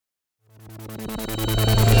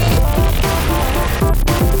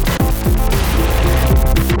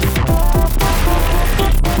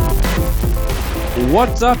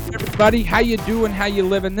What's up, everybody? How you doing? How you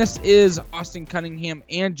living? This is Austin Cunningham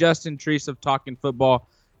and Justin Treese of Talking Football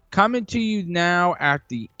coming to you now at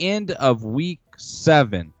the end of Week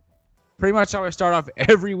 7. Pretty much how I start off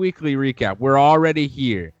every weekly recap. We're already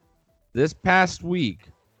here. This past week,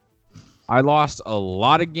 I lost a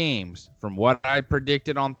lot of games from what I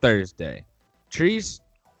predicted on Thursday. Treese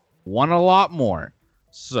won a lot more.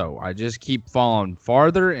 So I just keep falling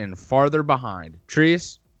farther and farther behind.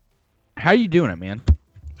 Treese, how you doing it, man?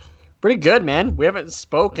 Pretty good, man. We haven't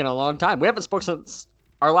spoken in a long time. We haven't spoken since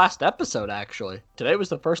our last episode, actually. Today was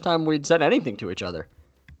the first time we'd said anything to each other.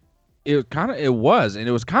 It was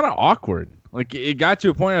kind of awkward. Like, it got to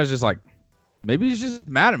a point I was just like, maybe he's just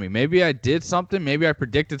mad at me. Maybe I did something. Maybe I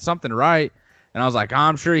predicted something right. And I was like,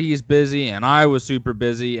 I'm sure he's busy, and I was super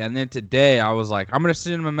busy. And then today I was like, I'm going to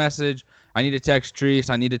send him a message. I need to text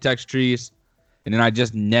Treese. And then I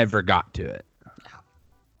just never got to it.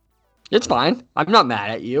 It's fine. I'm not mad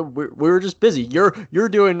at you. We were just busy. You're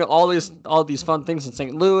doing all these fun things in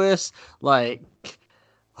St. Louis, like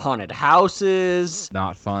haunted houses,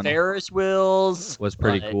 not fun. Ferris wheels Was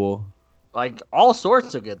pretty cool. Like all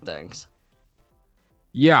sorts of good things.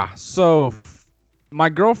 Yeah. So my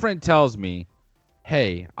girlfriend tells me,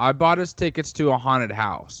 "Hey, I bought us tickets to a haunted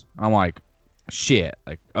house." I'm like, "Shit."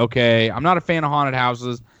 Like, okay, I'm not a fan of haunted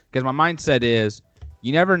houses because my mindset is,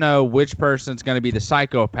 you never know which person's going to be the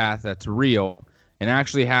psychopath that's real and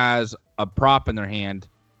actually has a prop in their hand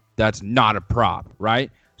that's not a prop, right?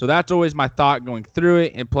 So that's always my thought going through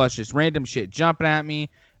it, and plus just random shit jumping at me.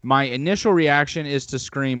 My initial reaction is to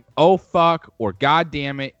scream, "Oh, fuck," or "God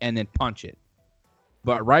damn it," and then punch it.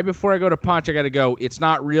 But right before I go to punch, I got to go, "It's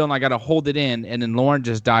not real," and I got to hold it in, and then Lauren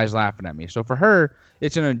just dies laughing at me. So for her,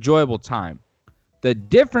 it's an enjoyable time. The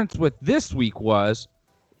difference with this week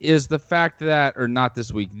is the fact that, or not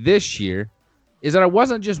this week, this year, is that it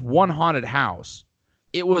wasn't just one haunted house.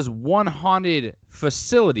 It was one haunted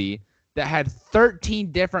facility that had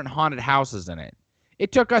 13 different haunted houses in it.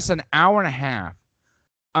 It took us an hour and a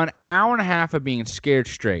half of being scared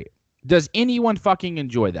straight. Does anyone fucking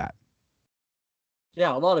enjoy that?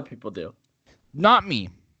 Yeah, a lot of people do. Not me.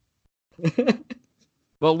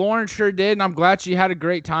 But Lauren sure did, and I'm glad she had a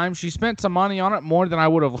great time. She spent some money on it, more than I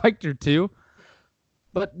would have liked her to.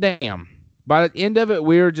 But damn, by the end of it,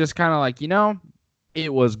 we were just kind of like,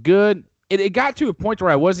 it was good. It got to a point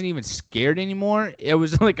where I wasn't even scared anymore. It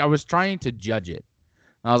was like I was trying to judge it.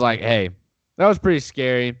 I was like, hey, that was pretty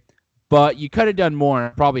scary, but you could have done more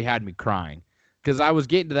and probably had me crying because I was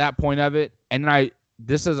getting to that point of it. And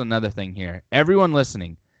this is another thing here. Everyone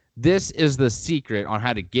listening, this is the secret on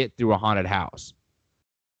how to get through a haunted house.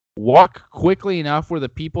 Walk quickly enough where the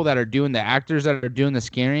people that are doing, the actors that are doing the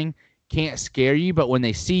scaring, can't scare you, but when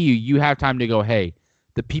they see you, you have time to go, hey,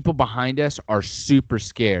 the people behind us are super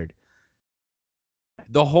scared.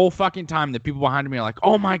 The whole fucking time, the people behind me are like,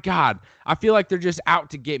 oh my God, I feel like they're just out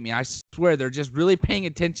to get me. I swear they're just really paying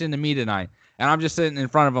attention to me tonight. And I'm just sitting in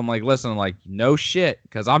front of them like, listen, like, no shit,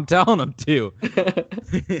 because I'm telling them to.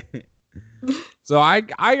 So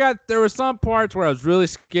there were some parts where I was really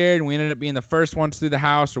scared, and we ended up being the first ones through the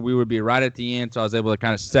house, or we would be right at the end, so I was able to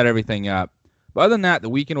kind of set everything up. But other than that, the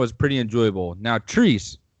weekend was pretty enjoyable. Now,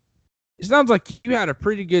 Treese, it sounds like you had a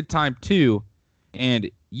pretty good time too, and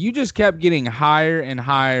you just kept getting higher and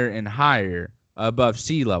higher and higher above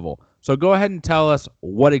sea level. So go ahead and tell us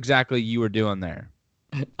what exactly you were doing there.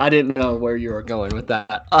 I didn't know where you were going with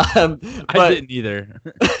that. I didn't either.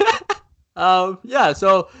 Yeah,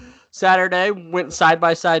 so Saturday, went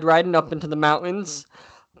side-by-side riding up into the mountains.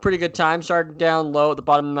 Pretty good time. Started down low at the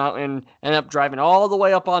bottom of the mountain, ended up driving all the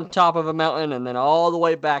way up on top of a mountain, and then all the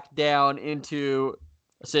way back down into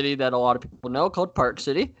a city that a lot of people know called Park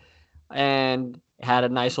City, and had a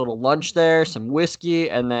nice little lunch there, some whiskey,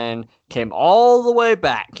 and then came all the way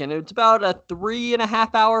back. And it's about a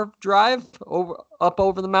 3.5-hour drive up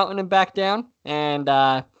over the mountain and back down, and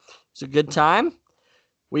it's a good time.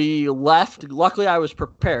 We left. Luckily, I was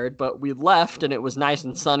prepared, but we left, and it was nice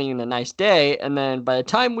and sunny and a nice day. And then by the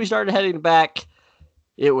time we started heading back,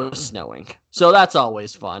 it was snowing. So that's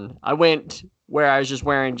always fun. I went where I was just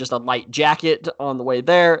wearing just a light jacket on the way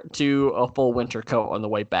there to a full winter coat on the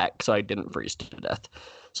way back, so I didn't freeze to death.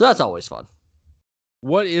 So that's always fun.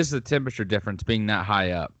 What is the temperature difference being that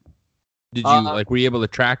high up? Did you were you able to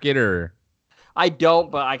track it, or? I don't,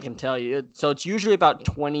 but I can tell you. So it's usually about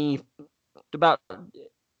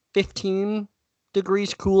 15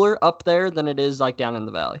 degrees cooler up there than it is like down in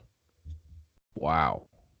the valley. Wow.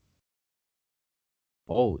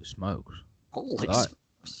 Holy smokes. Holy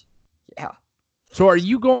smokes. Yeah. So are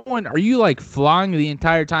you like flying the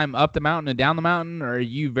entire time up the mountain and down the mountain, or are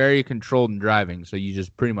you very controlled in driving so you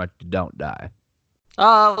just pretty much don't die?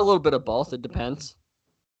 A little bit of both. It depends.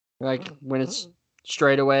 Like when it's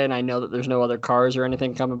straight away and I know that there's no other cars or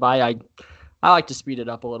anything coming by, I like to speed it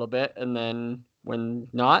up a little bit, and then when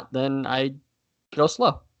not, then I go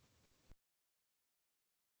slow.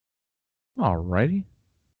 Alrighty.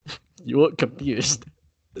 You look confused.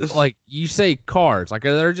 Like you say cars. Like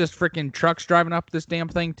are there just freaking trucks driving up this damn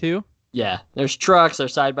thing too? Yeah, there's trucks,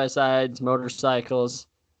 there's side by sides, motorcycles,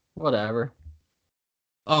 whatever.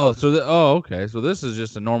 Oh, okay. So this is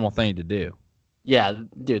just a normal thing to do. Yeah,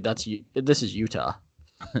 dude, this is Utah.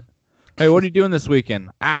 Hey, what are you doing this weekend?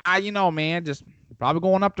 Man, just probably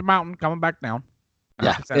going up the mountain, coming back down.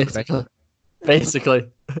 Yeah, basically.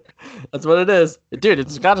 That's what it is. Dude,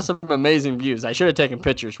 it's got some amazing views. I should have taken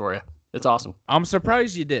pictures for you. It's awesome. I'm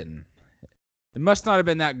surprised you didn't. It must not have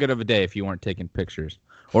been that good of a day if you weren't taking pictures.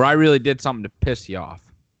 Or I really did something to piss you off.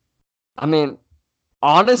 I mean,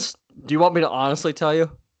 do you want me to honestly tell you?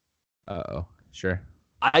 Uh-oh. Sure.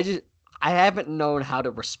 I haven't known how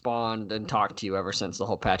to respond and talk to you ever since the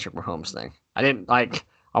whole Patrick Mahomes thing.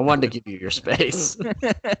 I wanted to give you your space.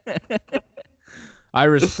 I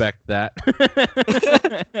respect that.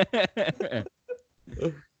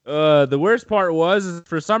 The worst part is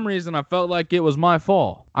for some reason I felt like it was my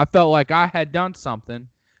fault. I felt like I had done something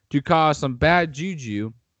to cause some bad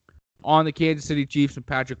juju on the Kansas City Chiefs and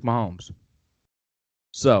Patrick Mahomes.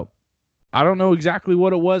 So, I don't know exactly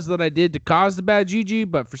what it was that I did to cause the bad juju,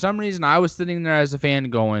 but for some reason I was sitting there as a fan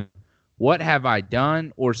going, what have I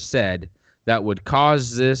done or said that would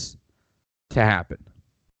cause this to happen?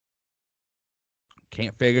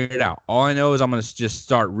 Can't figure it out. All I know is I'm going to just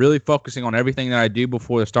start really focusing on everything that I do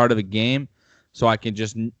before the start of a game so I can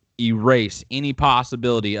just erase any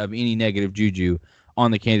possibility of any negative juju on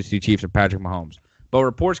the Kansas City Chiefs and Patrick Mahomes. But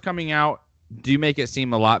reports coming out do make it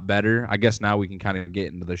seem a lot better. I guess now we can kind of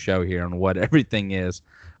get into the show here on what everything is.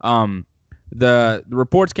 The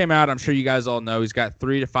reports came out. I'm sure you guys all know he's got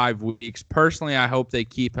 3 to 5 weeks. Personally, I hope they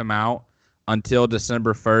keep him out until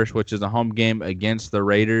December 1st, which is a home game against the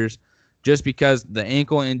Raiders. Just because the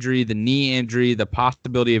ankle injury, the knee injury, the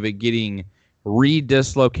possibility of it getting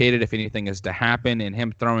re-dislocated if anything is to happen, and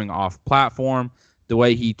him throwing off platform, the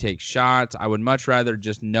way he takes shots, I would much rather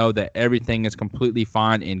just know that everything is completely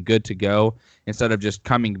fine and good to go instead of just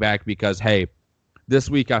coming back because, hey, this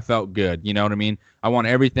week I felt good. You know what I mean? I want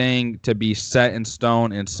everything to be set in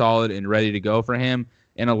stone and solid and ready to go for him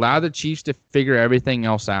and allow the Chiefs to figure everything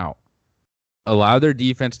else out. Allow their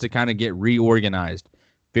defense to kind of get reorganized.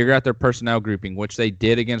 Figure out their personnel grouping, which they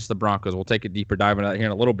did against the Broncos. We'll take a deeper dive into that here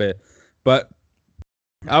in a little bit. But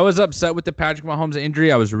I was upset with the Patrick Mahomes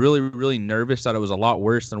injury. I was really, really nervous that it was a lot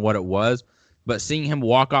worse than what it was. But seeing him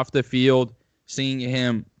walk off the field, seeing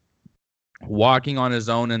him walking on his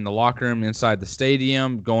own in the locker room inside the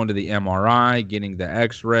stadium, going to the MRI, getting the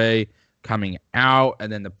X-ray, coming out, and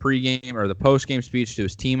then the pregame or the postgame speech to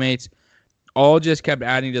his teammates, all just kept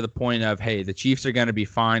adding to the point of, hey, the Chiefs are going to be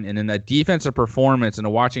fine. And then that defensive performance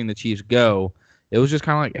and watching the Chiefs go, it was just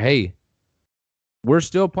kind of like, hey, we're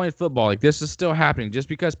still playing football. Like, this is still happening. Just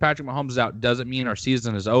because Patrick Mahomes is out doesn't mean our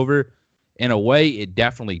season is over. In a way, it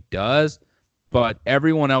definitely does. But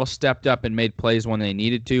everyone else stepped up and made plays when they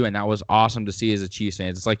needed to, and that was awesome to see as a Chiefs fan.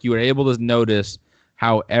 It's like you were able to notice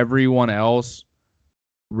how everyone else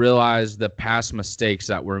realize the past mistakes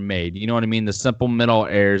that were made. You know what I mean? The simple mental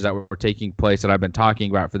errors that were taking place that I've been talking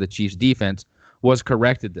about for the Chiefs defense was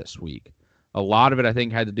corrected this week. A lot of it, I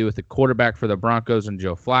think, had to do with the quarterback for the Broncos and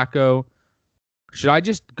Joe Flacco. Should I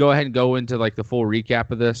just go ahead and go into like the full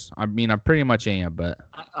recap of this? I mean, I pretty much am, but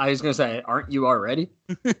I was going to say, aren't you already?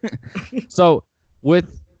 So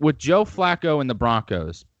with Joe Flacco and the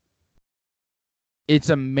Broncos, it's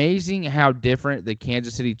amazing how different the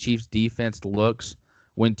Kansas City Chiefs defense looks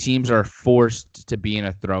when teams are forced to be in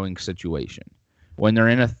a throwing situation, when they're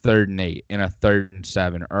in a 3rd and 8, in a 3rd and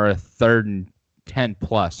 7, or a 3rd and 10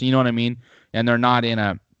 plus, you know what I mean? And they're not in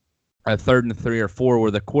a 3rd and 3 or 4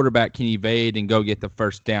 where the quarterback can evade and go get the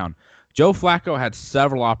first down. Joe Flacco had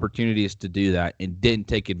several opportunities to do that and didn't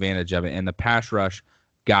take advantage of it, and the pass rush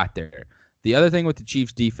got there. The other thing with the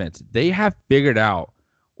Chiefs defense, they have figured out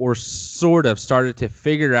or sort of started to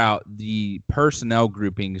figure out the personnel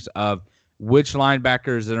groupings of which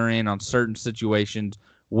linebackers that are in on certain situations,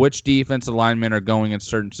 which defensive linemen are going in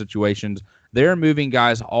certain situations. They're moving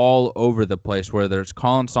guys all over the place, whether it's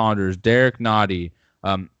Colin Saunders, Derek Nottie,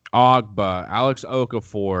 Ogba, Alex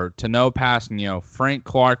Okafor, Tano Passanio, Frank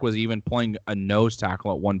Clark was even playing a nose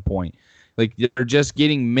tackle at one point. Like, they're just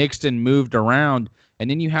getting mixed and moved around. And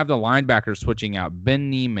then you have the linebackers switching out.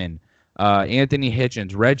 Ben Neiman, Anthony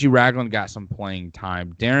Hitchens, Reggie Ragland got some playing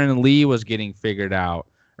time. Darren Lee was getting figured out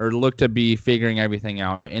or look to be figuring everything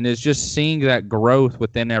out. And it's just seeing that growth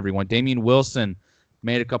within everyone. Damian Wilson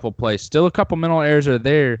made a couple plays. Still a couple mental errors are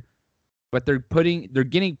there, but they're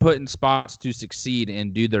getting put in spots to succeed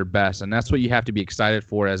and do their best. And that's what you have to be excited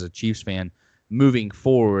for as a Chiefs fan moving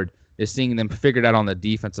forward, is seeing them figured out on the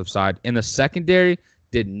defensive side. In the secondary,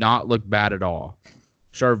 did not look bad at all.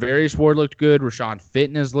 Charvarius Ward looked good. Rashawn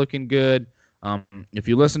Fitton is looking good. If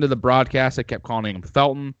you listen to the broadcast, I kept calling him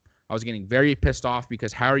Felton. I was getting very pissed off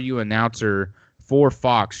because how are you announcer for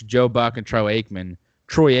Fox, Joe Buck and Troy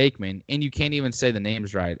Aikman, and you can't even say the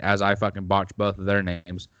names right, as I fucking botched both of their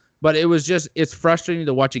names. But it's frustrating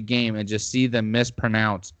to watch a game and just see them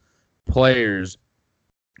mispronounce players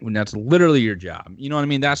when that's literally your job. You know what I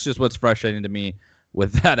mean? That's just what's frustrating to me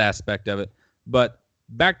with that aspect of it. But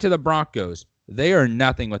back to the Broncos. They are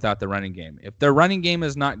nothing without the running game. If their running game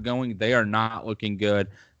is not going, they are not looking good.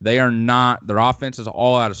 Their offense is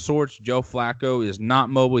all out of sorts. Joe Flacco is not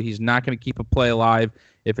mobile. He's not going to keep a play alive.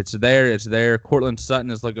 If it's there, it's there. Cortland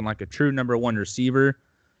Sutton is looking like a true number one receiver.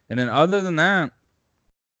 And then other than that,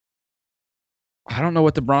 I don't know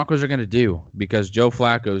what the Broncos are going to do because Joe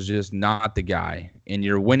Flacco is just not the guy. And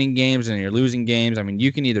you're winning games and you're losing games. I mean,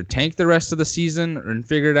 you can either tank the rest of the season and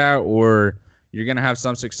figure it out, or you're going to have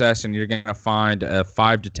some success and you're going to find a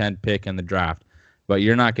 5 to 10 pick in the draft. But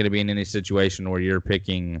you're not going to be in any situation where you're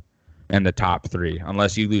picking in the top 3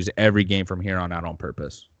 unless you lose every game from here on out on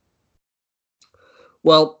purpose.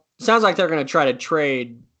 Well, sounds like they're going to try to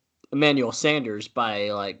trade Emmanuel Sanders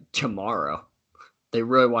by tomorrow. They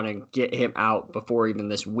really want to get him out before even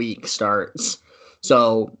this week starts.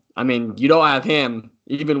 So, I mean, you don't have him,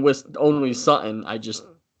 even with only Sutton. I just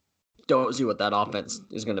don't see what that offense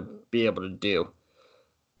is going to be able to do.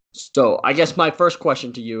 So I guess my first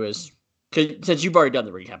question to you is, since you've already done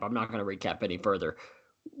the recap, I'm not going to recap any further.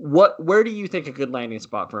 Where do you think a good landing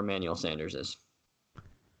spot for Emmanuel Sanders is?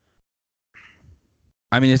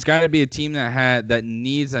 I mean, it's got to be a team that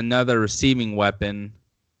needs another receiving weapon.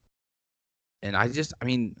 And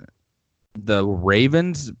the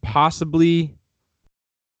Ravens possibly.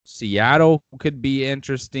 Seattle could be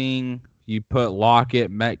interesting. You put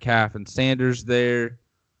Lockett, Metcalf, and Sanders there.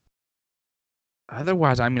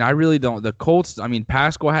 Otherwise, I mean, I really don't. The Colts, I mean,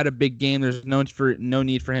 Pascal had a big game. There's no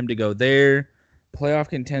need for him to go there. Playoff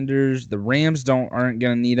contenders, the Rams aren't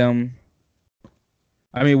going to need him.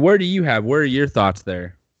 I mean, where are your thoughts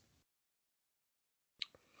there?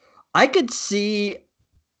 I could see,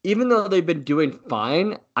 even though they've been doing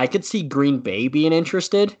fine, I could see Green Bay being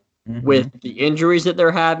interested. Mm-hmm. With the injuries that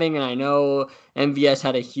they're having. And I know MVS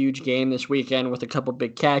had a huge game this weekend with a couple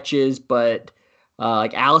big catches, but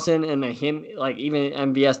Allison and him, even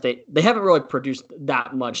MVS, they haven't really produced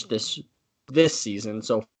that much this season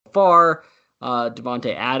so far.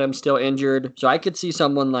 Devontae Adams still injured. So I could see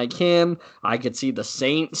someone like him. I could see the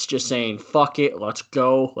Saints just saying, fuck it, let's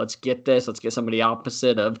go. Let's get this. Let's get somebody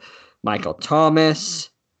opposite of Michael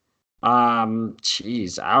Thomas. I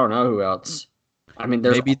don't know who else. I mean,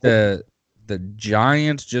 maybe the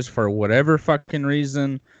Giants, just for whatever fucking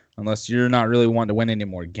reason, unless you're not really wanting to win any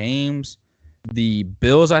more games. The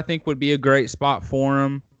Bills, I think, would be a great spot for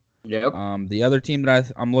them. Yep. The other team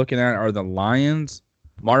that I'm looking at are the Lions.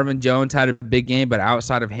 Marvin Jones had a big game, but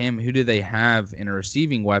outside of him, who do they have in a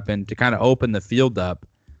receiving weapon to kind of open the field up?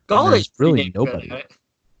 Galladay's really nobody.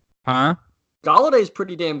 Huh? Galladay's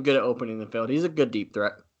pretty damn good at opening the field. He's a good deep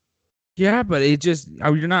threat. Yeah, but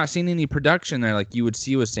you're not seeing any production there like you would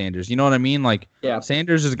see with Sanders. You know what I mean?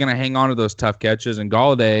 Sanders is going to hang on to those tough catches, and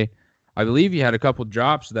Galladay, I believe he had a couple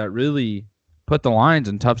drops that really put the Lions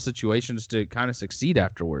in tough situations to kind of succeed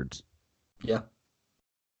afterwards. Yeah.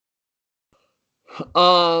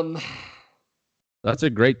 That's a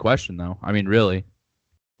great question, though. I mean, really.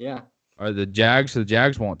 Yeah. Are the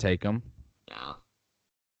Jags won't take him. No.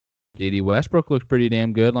 D.D. Westbrook looked pretty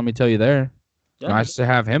damn good, let me tell you there. Yeah. Nice to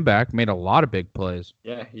have him back. Made a lot of big plays.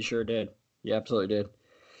 Yeah, he sure did. He absolutely did.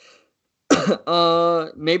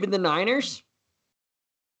 Maybe the Niners?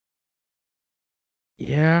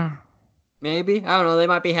 Yeah. Maybe. I don't know. They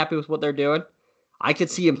might be happy with what they're doing. I could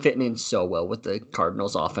see him fitting in so well with the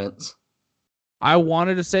Cardinals offense. I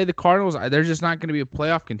wanted to say the Cardinals, they're just not going to be a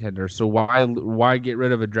playoff contender, so why get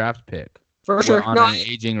rid of a draft pick? For sure. On an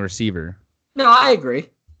aging receiver. No, I agree.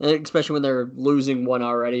 Especially when they're losing one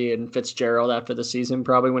already and Fitzgerald after the season,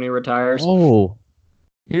 probably when he retires. Oh,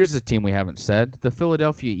 here's a team we haven't said. The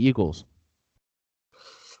Philadelphia Eagles.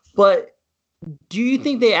 But do you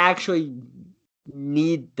think they actually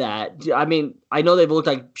need that? I mean, I know they've looked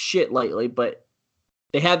like shit lately, but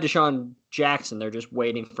they have Deshaun Jackson. They're just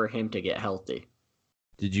waiting for him to get healthy.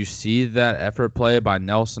 Did you see that effort play by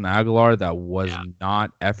Nelson Aguilar that was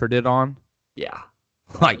not efforted on? Yeah.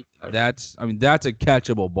 Like that's a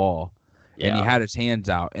catchable ball. Yeah. And he had his hands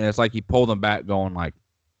out, and it's like he pulled them back, going like,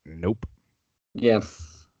 "Nope." Yeah.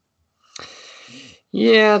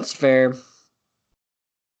 Yeah, it's fair.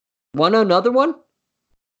 Want another one?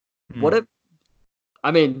 What if?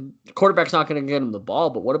 I mean, the quarterback's not going to get him the ball,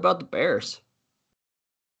 but what about the Bears?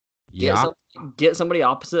 Yeah. Get somebody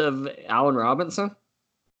opposite of Allen Robinson.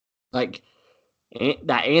 Like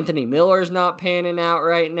that Anthony Miller's not panning out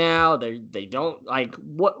right now. They don't like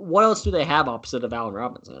what else do they have opposite of Allen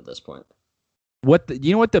Robinson at this point?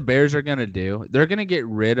 You know what the Bears are gonna do? They're gonna get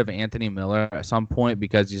rid of Anthony Miller at some point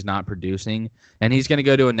because he's not producing, and he's gonna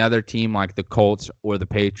go to another team like the Colts or the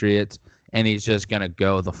Patriots, and he's just gonna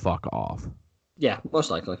go the fuck off. Yeah, most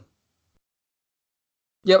likely.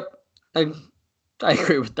 Yep, I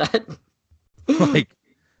agree with that. Like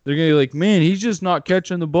they're gonna be like, man, he's just not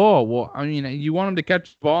catching the ball. Well, I mean, you want him to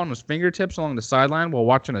catch the ball on his fingertips along the sideline while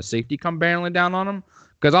watching a safety come barreling down on him?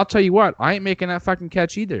 Because I'll tell you what, I ain't making that fucking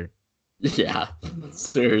catch either. Yeah,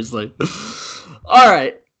 seriously. All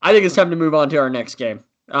right, I think it's time to move on to our next game.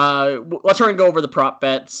 Let's try and go over the prop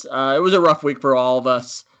bets. It was a rough week for all of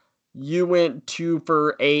us. You went 2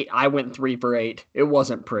 for 8. I went 3 for 8. It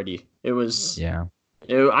wasn't pretty. It was. Yeah.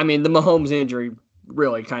 I mean, the Mahomes injury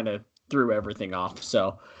really kind of threw everything off.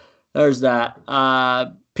 So there's that.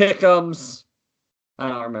 Pick'ems. I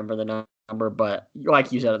don't remember the number, but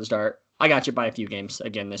like you said at the start, I got you by a few games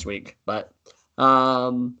again this week. But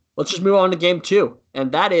let's just move on to game 2.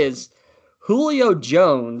 And that is Julio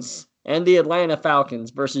Jones and the Atlanta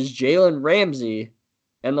Falcons versus Jalen Ramsey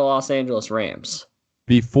and the Los Angeles Rams.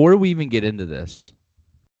 Before we even get into this,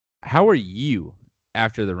 how are you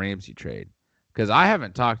after the Ramsey trade? Because I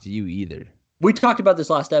haven't talked to you either. We talked about this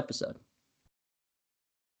last episode.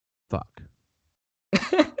 Fuck.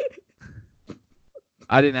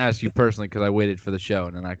 I didn't ask you personally because I waited for the show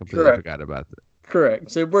and then I completely forgot about it.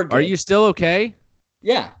 Correct. So we're good. Are you still okay?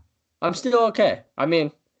 Yeah, I'm still okay. I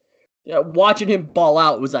mean, watching him ball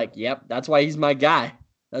out was like, yep, that's why he's my guy.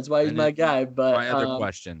 That's why he's my guy. But my other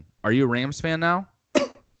question: are you a Rams fan now?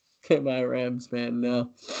 Am I a Rams fan?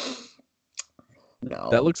 No.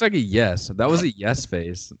 That looks like a yes. That was a yes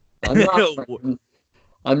face. I'm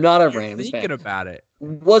not a Rams fan. Thinking about it.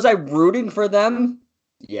 Was I rooting for them?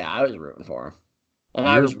 Yeah, I was rooting for them. And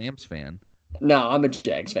You're a Rams fan. No, I'm a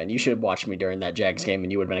Jags fan. You should have watched me during that Jags game,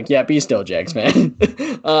 and you would have been like, "Yeah, he's still a Jags fan."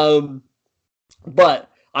 But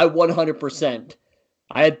I 100%.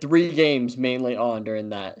 I had 3 games mainly on during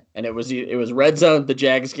that, and it was Red Zone, the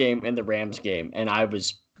Jags game, and the Rams game, and I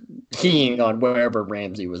was keying on wherever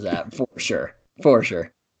Ramsey was at for sure.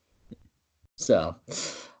 So,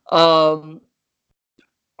 I'll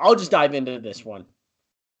just dive into this one.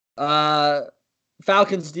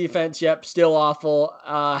 Falcons defense, yep, still awful.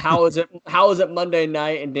 How is it Monday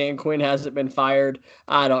night and Dan Quinn hasn't been fired?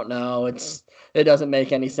 I don't know. It doesn't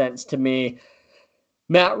make any sense to me.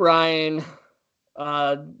 Matt Ryan,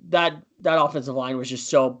 that offensive line was just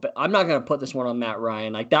so bad. I'm not going to put this one on Matt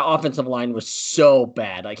Ryan. Like, that offensive line was so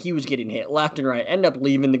bad. Like, he was getting hit left and right, ended up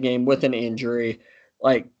leaving the game with an injury.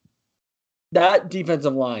 Like, that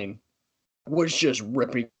defensive line was just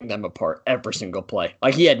ripping them apart every single play.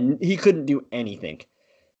 Like, he couldn't do anything.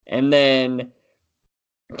 And then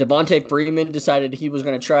Devontae Freeman decided he was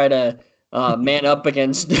going to try to man up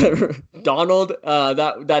against Donald.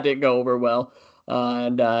 That didn't go over well.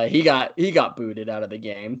 And he got booted out of the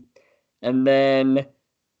game. And then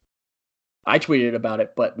I tweeted about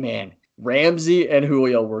it, but man, Ramsey and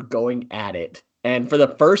Julio were going at it. And for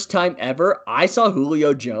the first time ever, I saw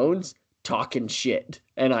Julio Jones talking shit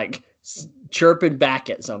and like chirping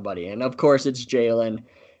back at somebody. And of course it's Jalen.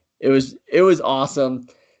 It was awesome.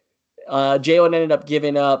 Jalen ended up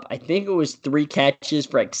giving up, I think it was 3 catches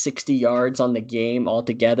for like 60 yards on the game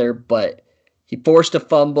altogether, but he forced a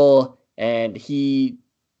fumble and he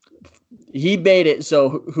made it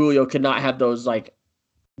so Julio could not have those like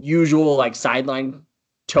usual like sideline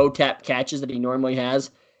toe tap catches that he normally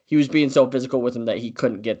has. He was being so physical with him that he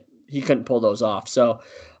couldn't pull those off. So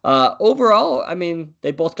overall, I mean,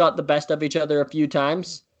 they both got the best of each other a few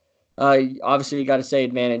times. Obviously, you got to say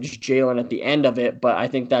advantage Jalen at the end of it, but I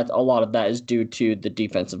think that a lot of that is due to the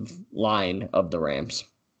defensive line of the Rams.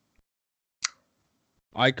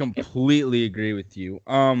 I completely agree with you.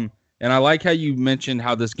 And I like how you mentioned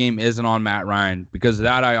how this game isn't on Matt Ryan, because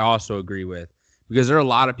that I also agree with. Because there are a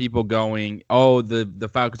lot of people going, oh, the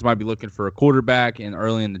Falcons might be looking for a quarterback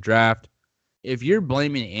early in the draft. If you're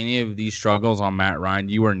blaming any of these struggles on Matt Ryan,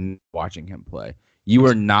 you are not watching him play. You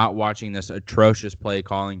are not watching this atrocious play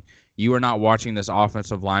calling. You are not watching this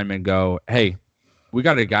offensive lineman go, hey, we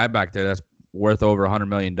got a guy back there that's worth over $100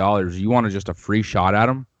 million. You want just a free shot at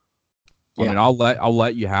him? I mean, I'll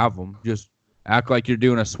let you have them. Just act like you're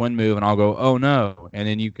doing a swing move, and I'll go, oh no, and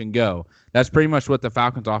then you can go. That's pretty much what the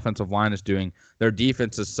Falcons' offensive line is doing. Their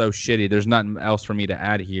defense is so shitty. There's nothing else for me to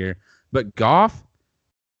add here. But Goff,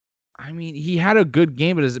 I mean, he had a good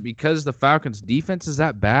game, but is it because the Falcons' defense is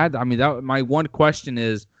that bad? I mean, my one question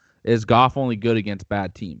is Goff only good against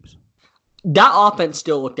bad teams? That offense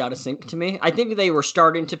still looked out of sync to me. I think they were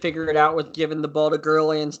starting to figure it out with giving the ball to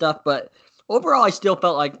Gurley and stuff, but overall, I still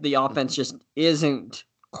felt like the offense just isn't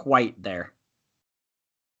quite there.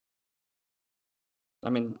 I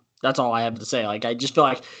mean, that's all I have to say. Like, I just feel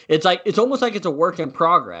like it's almost like it's a work in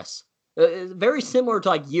progress. Very similar to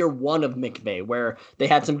like year one of McVay, where they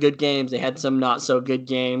had some good games, they had some not so good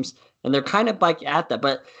games, and they're kind of like at that.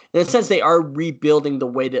 But in a sense, they are rebuilding the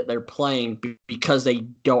way that they're playing because they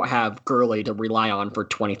don't have Gurley to rely on for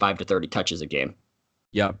 25 to 30 touches a game.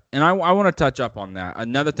 Yeah, and I want to touch up on that.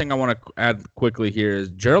 Another thing I want to add quickly here is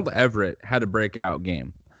Gerald Everett had a breakout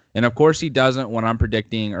game. And, of course, he doesn't when I'm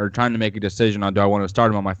predicting or trying to make a decision on do I want to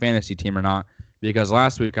start him on my fantasy team or not, because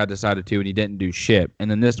last week I decided to and he didn't do shit.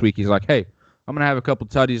 And then this week he's like, hey, I'm going to have a couple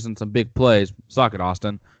tutties and some big plays. Suck it,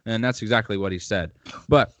 Austin. And that's exactly what he said.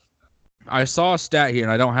 But I saw a stat here,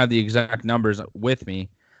 and I don't have the exact numbers with me,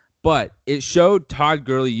 but it showed Todd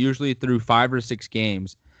Gurley usually through 5 or 6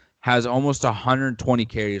 games has almost 120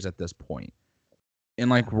 carries at this point. And,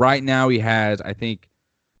 like, right now he has, I think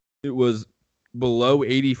it was below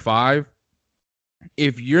 85.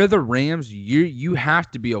 If you're the Rams, you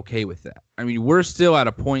have to be okay with that. I mean, we're still at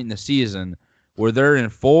a point in the season where they're in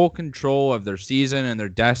full control of their season and their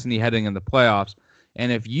destiny heading in the playoffs.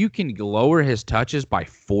 And if you can lower his touches by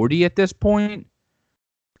 40 at this point,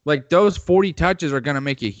 like those 40 touches are going to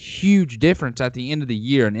make a huge difference at the end of the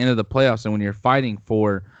year and end of the playoffs and when you're fighting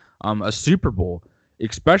for a Super Bowl.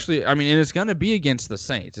 Especially, I mean, and it's going to be against the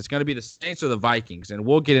Saints. It's going to be the Saints or the Vikings, and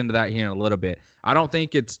we'll get into that here in a little bit. I don't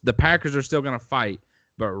think the Packers are still going to fight,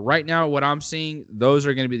 but right now what I'm seeing, those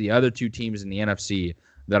are going to be the other two teams in the NFC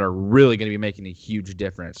that are really going to be making a huge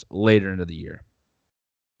difference later into the year.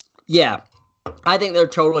 Yeah, I think they're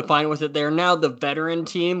totally fine with it. They're now the veteran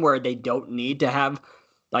team where they don't need to have,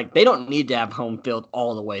 home field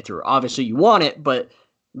all the way through. Obviously, you want it, but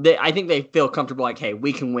I think they feel comfortable like, hey,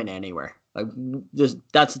 we can win anywhere. Like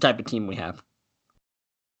that's the type of team we have.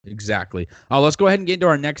 Exactly. Let's go ahead and get into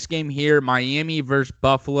our next game here. Miami versus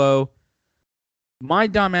Buffalo. My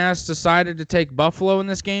dumbass decided to take Buffalo in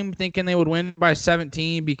this game, thinking they would win by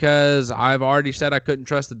 17 because I've already said I couldn't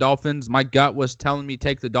trust the Dolphins. My gut was telling me to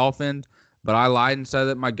take the Dolphins, but I lied and said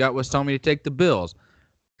that my gut was telling me to take the Bills.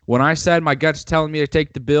 When I said my gut's telling me to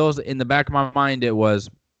take the Bills, in the back of my mind it was,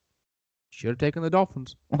 should have taken the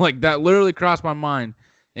Dolphins. Like that literally crossed my mind.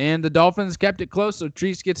 And the Dolphins kept it close, so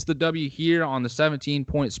Treese gets the W here on the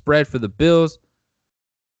 17-point spread for the Bills.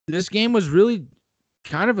 This game was really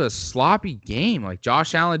kind of a sloppy game. Like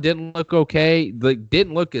Josh Allen didn't look okay,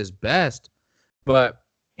 didn't look his best, but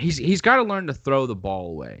he's got to learn to throw the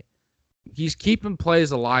ball away. He's keeping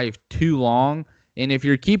plays alive too long, and if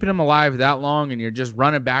you're keeping them alive that long and you're just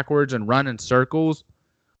running backwards and running circles,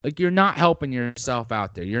 like you're not helping yourself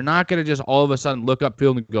out there. You're not going to just all of a sudden look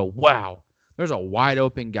upfield and go, wow, there's a wide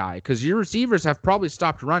open guy, because your receivers have probably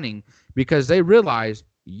stopped running because they realize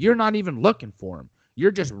you're not even looking for him.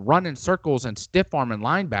 You're just running circles and stiff-arming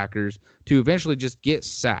linebackers to eventually just get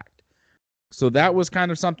sacked. So that was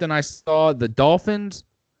kind of something I saw. The Dolphins,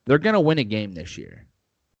 they're going to win a game this year.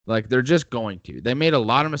 Like, they're just going to. They made a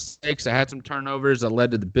lot of mistakes. They had some turnovers that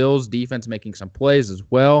led to the Bills' defense making some plays as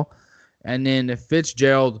well. And then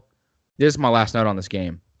Fitzgerald, this is my last note on this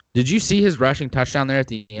game. Did you see his rushing touchdown there at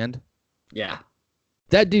the end? Yeah.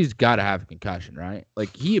 That dude's got to have a concussion, right?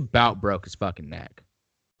 Like, he about broke his fucking neck.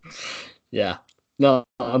 Yeah. No,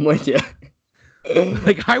 I'm with you.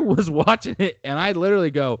 Like, I was watching it, and I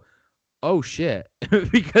literally go, oh, shit.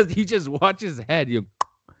 Because he just watches his head.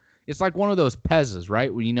 It's like one of those Pezzas,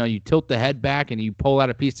 right? Where, you tilt the head back and you pull out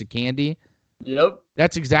a piece of candy. Yep.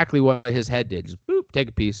 That's exactly what his head did. Just, boop, take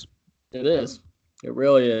a piece. It is. It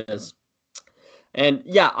really is. And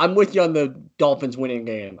yeah, I'm with you on the Dolphins winning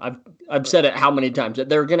game. I've said it how many times that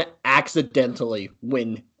they're gonna accidentally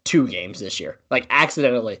win 2 games this year. Like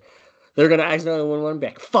accidentally. They're gonna accidentally win 1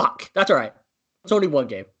 back. Fuck. That's all right. It's only 1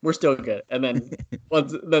 game. We're still good. And then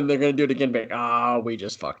then they're gonna do it again back. We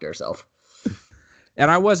just fucked ourselves.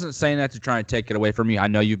 And I wasn't saying that to try and take it away from you. I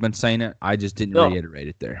know you've been saying it. I just didn't reiterate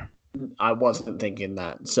it there. I wasn't thinking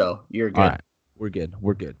that. So you're good. All right. We're good.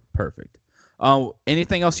 We're good. Perfect.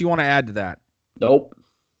 Anything else you want to add to that?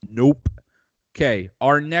 Nope. Okay,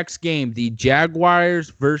 our next game, the Jaguars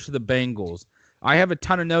versus the Bengals. I have a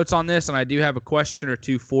ton of notes on this, and I do have a question or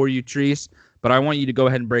two for you, Treese. But I want you to go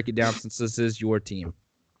ahead and break it down since this is your team.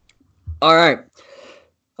 All right.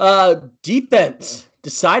 Defense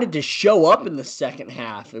decided to show up in the second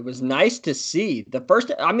half. It was nice to see. They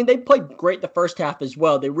played great the first half as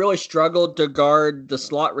well. They really struggled to guard the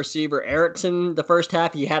slot receiver Erickson the first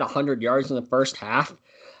half. He had 100 yards in the first half.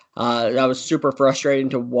 That was super frustrating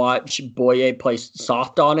to watch Boye play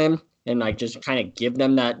soft on him and like just kind of give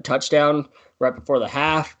them that touchdown right before the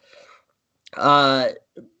half.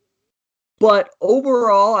 But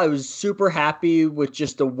overall, I was super happy with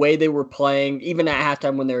just the way they were playing. Even at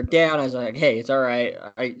halftime when they were down, I was like, hey, it's all right.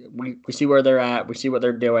 We see where they're at. We see what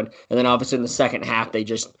they're doing. And then obviously in the second half, they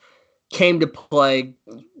just came to play,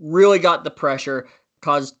 really got the pressure,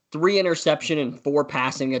 caused 3 interception and 4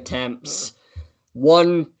 passing attempts.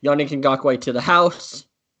 1, Yannick Ngakoue to the house.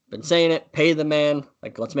 Been saying it. Pay the man.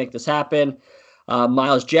 Like, let's make this happen.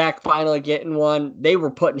 Miles Jack finally getting one. They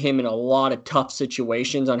were putting him in a lot of tough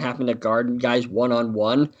situations on having to guard guys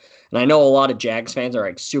one-on-one. And I know a lot of Jags fans are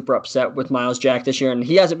like super upset with Miles Jack this year, and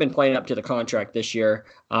he hasn't been playing up to the contract this year.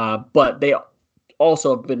 But they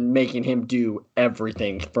also have been making him do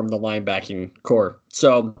everything from the linebacking core.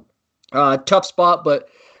 So tough spot, but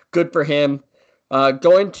good for him.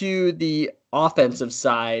 Going to the offensive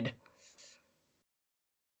side,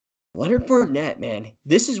 Leonard Fournette, man,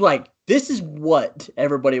 this is what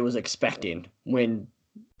everybody was expecting when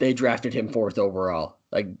they drafted him 4th overall.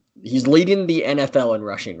 Like, he's leading the NFL in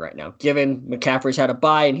rushing right now. Given McCaffrey's had a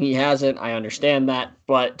bye and he hasn't, I understand that,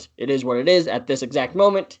 but it is what it is. At this exact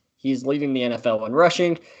moment, he's leading the NFL in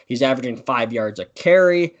rushing. He's averaging 5 yards a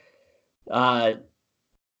carry.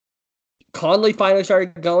 Conley finally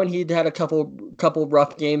started going. He'd had a couple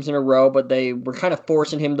rough games in a row, but they were kind of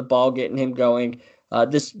forcing him the ball, getting him going.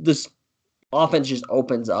 This offense just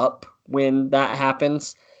opens up when that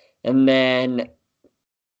happens. And then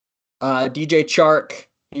DJ Chark,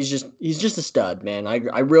 he's just a stud, man.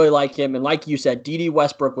 I really like him. And like you said, D.D.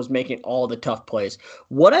 Westbrook was making all the tough plays.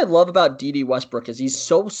 What I love about D.D. Westbrook is he's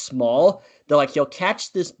so small that like he'll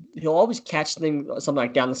always catch something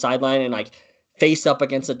like down the sideline and like face up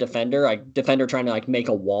against a defender trying to like make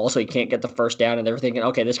a wall so he can't get the first down, and they're thinking,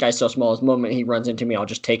 okay, this guy's so small, the moment he runs into me, I'll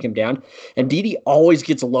just take him down. And Dede always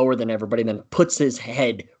gets lower than everybody and then puts his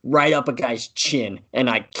head right up a guy's chin and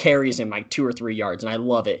like carries him like 2 or 3 yards, and I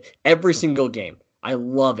love it. Every single game. I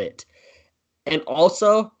love it. And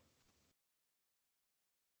also,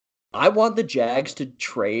 I want the Jags to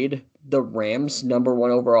trade the Rams' number 1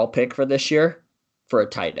 overall pick for this year for a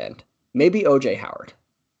tight end. Maybe O.J. Howard.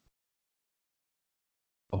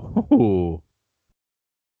 Oh,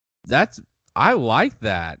 I like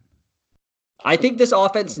that. I think this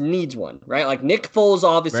offense needs one, right? Like Nick Foles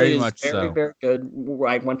obviously is very good,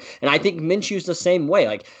 right one. And I think Minshew's the same way.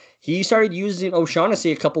 Like he started using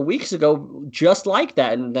O'Shaughnessy a couple weeks ago just like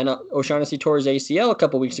that. And then O'Shaughnessy tore his ACL a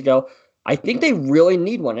couple weeks ago. I think they really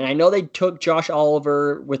need one. And I know they took Josh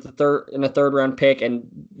Oliver with a third round pick. And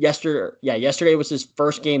yesterday was his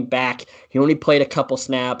first game back. He only played a couple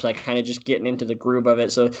snaps, like kind of just getting into the groove of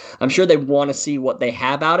it. So I'm sure they want to see what they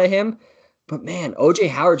have out of him. But man, OJ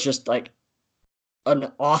Howard's just like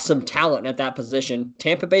an awesome talent at that position.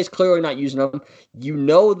 Tampa Bay's clearly not using him. You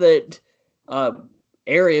know that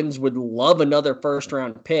Arians would love another first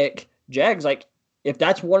round pick. Jags, like, if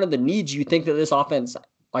that's one of the needs you think that this offense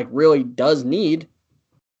like really does need,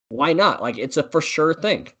 why not? Like, it's a for sure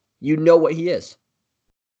thing. You know what he is.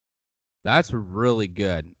 That's really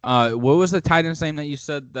good. What was the tight end's name that you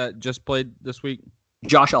said that just played this week?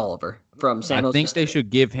 Josh Oliver from San Jose. I think they should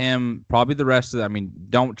give him probably the rest of the, I mean,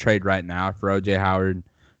 don't trade right now for O.J. Howard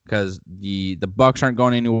because the Bucs aren't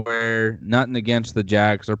going anywhere. Nothing against the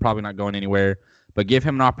Jags. They're probably not going anywhere. But give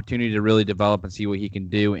him an opportunity to really develop and see what he can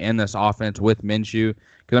do in this offense with Minshew.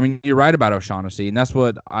 Because, I mean, you're right about O'Shaughnessy, and that's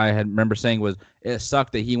what I had remember saying was it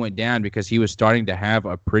sucked that he went down because he was starting to have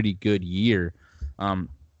a pretty good year.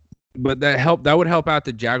 But that would help out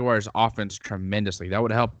the Jaguars' offense tremendously. That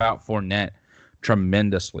would help out Fournette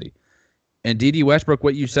tremendously. And D.D. Westbrook,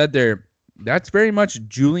 what you said there, that's very much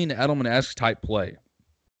Julian Edelman-esque type play.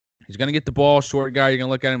 He's going to get the ball, short guy, you're going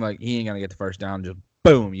to look at him like he ain't going to get the first down, just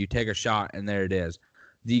boom, you take a shot, and there it is.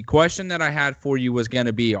 The question that I had for you was going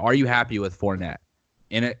to be, are you happy with Fournette?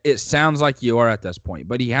 And it sounds like you are at this point,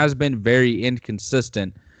 but he has been very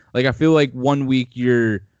inconsistent. Like, I feel like 1 week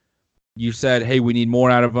you said, hey, we need more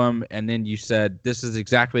out of him, and then you said, this is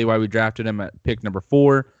exactly why we drafted him at pick number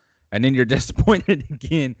 4, and then you're disappointed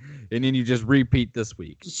again, and then you just repeat this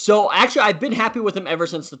week. So, actually, I've been happy with him ever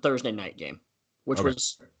since the Thursday night game. which Okay.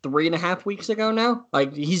 was 3.5 weeks ago now.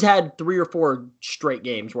 Like, he's had 3 or 4 straight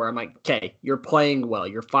games where I'm like, okay, you're playing well.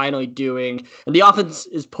 You're finally doing, and the offense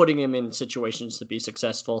is putting him in situations to be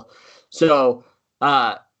successful. So,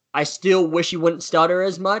 I still wish he wouldn't stutter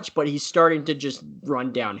as much, but he's starting to just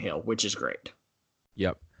run downhill, which is great.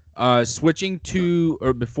 Yep. Switching to,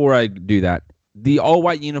 or before I do that, the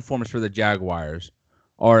all-white uniforms for the Jaguars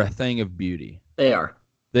are a thing of beauty. They are.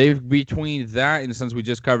 They've, between that and since we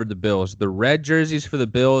just covered the Bills, the red jerseys for the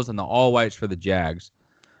Bills and the all-whites for the Jags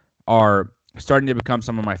are starting to become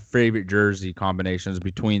some of my favorite jersey combinations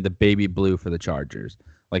between the baby blue for the Chargers.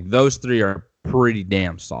 Like, those three are pretty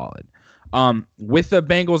damn solid. With the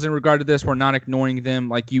Bengals in regard to this, we're not ignoring them.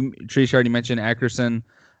 Like you, Trish, already mentioned, Eckerson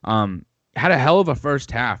had a hell of a first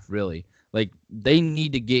half, really. Like, they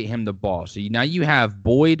need to get him the ball. So now you have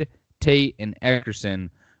Boyd, Tate, and Eckerson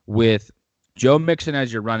with Joe Mixon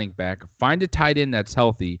as your running back. Find a tight end that's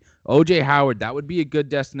healthy. O.J. Howard, that would be a good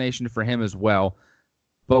destination for him as well.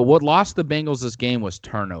 But what lost the Bengals this game was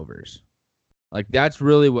turnovers. Like, that's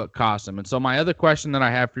really what cost them. And so my other question that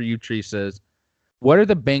I have for you, Teresa, is what are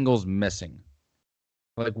the Bengals missing?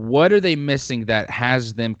 Like, what are they missing that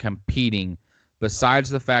has them competing besides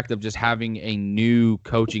the fact of just having a new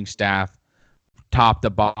coaching staff top to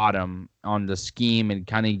bottom on the scheme and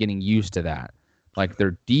kind of getting used to that? Like,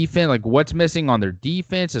 their defense, like, what's missing on their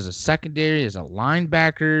defense as a secondary, as a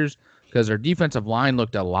linebackers? Because their defensive line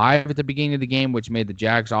looked alive at the beginning of the game, which made the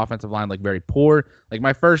Jags' offensive line look very poor. Like,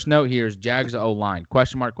 my first note here is Jags O-line,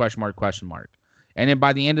 question mark, question mark, question mark. And then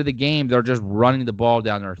by the end of the game, they're just running the ball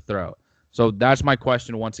down their throat. So that's my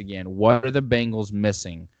question once again. What are the Bengals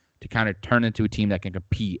missing to kind of turn into a team that can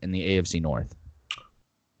compete in the AFC North?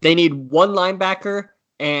 They need one linebacker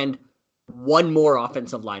and one more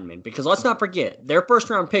offensive lineman. Because let's not forget, their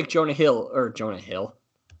first-round pick, Jonah Hill,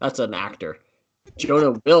 that's an actor.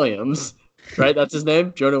 Jonah Williams, right? That's his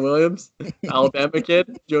name? Jonah Williams? Alabama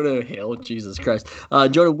kid? Jonah Hill, Jesus Christ.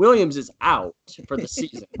 Jonah Williams is out for the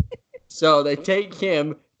season. So they take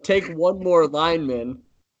him, take one more lineman.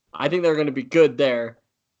 I think they're going to be good there.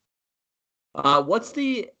 What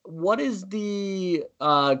is the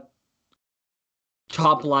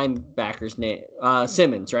top linebacker's name?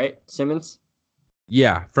 Simmons, right? Simmons?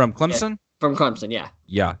 Yeah, from Clemson? Yeah, from Clemson, yeah.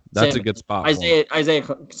 Yeah, that's Simmons. a good spot. Isaiah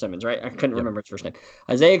Simmons, right? I couldn't remember his first name.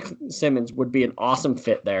 Isaiah Simmons would be an awesome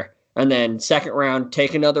fit there. And then second round,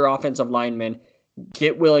 take another offensive lineman,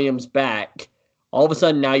 get Williams back. All of a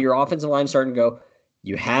sudden, now your offensive line starting to go.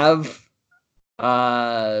 You have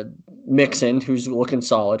Mixon, who's looking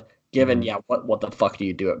solid. Given, what the fuck do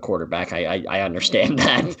you do at quarterback? I understand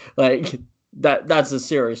that. Like, that's a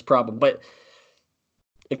serious problem. But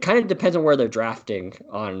it kind of depends on where they're drafting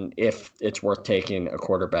on if it's worth taking a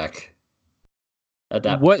quarterback at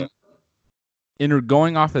that point. And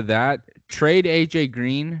going off of that, trade AJ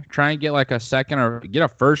Green, try and get like a second or get a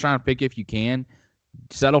first round pick if you can.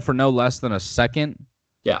 Settle for no less than a second.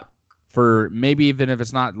 Yeah. For maybe even if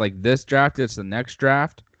it's not like this draft, it's the next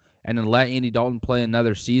draft. And then let Andy Dalton play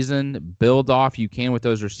another season. Build off you can with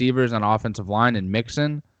those receivers on offensive line and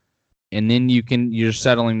Mixon. And then you're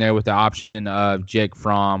settling there with the option of Jake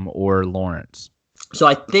Fromm or Lawrence. So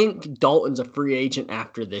I think Dalton's a free agent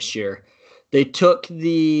after this year. They took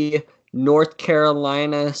the North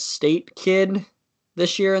Carolina State kid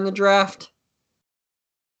this year in the draft.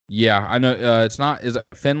 Yeah, I know. Is it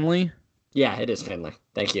Finley? Yeah, it is Finley.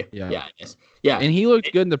 Thank you. Yeah, it is. Yeah. And he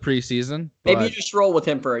looked good in the preseason. Maybe you just roll with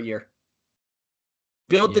him for a year.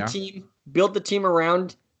 Build the team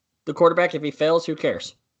around the quarterback. If he fails, who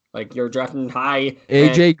cares? Like, you're drafting high.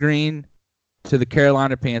 AJ Green to the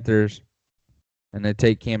Carolina Panthers, and then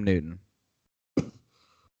take Cam Newton.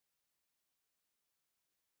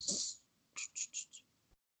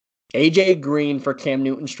 AJ Green for Cam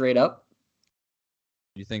Newton straight up.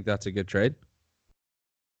 You think that's a good trade?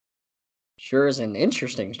 Sure is an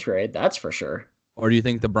interesting trade, that's for sure. Or do you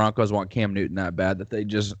think the Broncos want Cam Newton that bad that they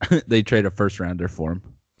just they trade a first rounder for him?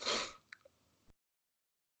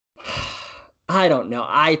 I don't know.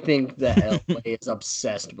 I think that LA is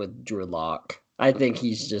obsessed with Drew Lock. I think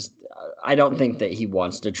I don't think that he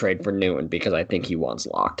wants to trade for Newton because I think he wants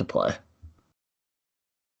Lock to play.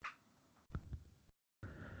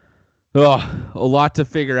 Oh, a lot to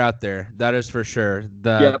figure out there. That is for sure.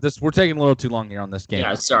 We're taking a little too long here on this game.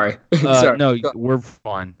 Yeah, sorry. Sorry. No, we're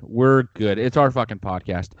fine. We're good. It's our fucking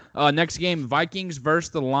podcast. Next game, Vikings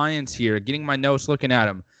versus the Lions here. Getting my notes, looking at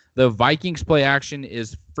them. The Vikings play action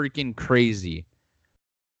is freaking crazy.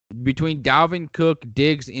 Between Dalvin Cook,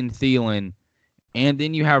 Diggs, and Thielen, and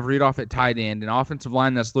then you have Rudolph at tight end, an offensive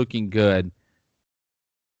line that's looking good.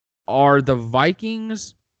 Are the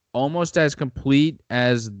Vikings almost as complete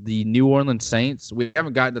as the New Orleans Saints. We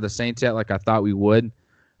haven't gotten to the Saints yet like I thought we would.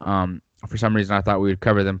 For some reason, I thought we would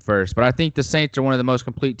cover them first. But I think the Saints are one of the most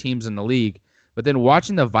complete teams in the league. But then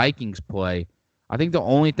watching the Vikings play, I think the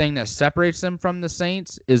only thing that separates them from the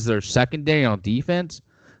Saints is their secondary on defense.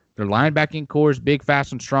 Their linebacking core is big,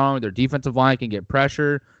 fast, and strong. Their defensive line can get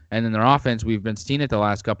pressure. And then their offense, we've been seeing it the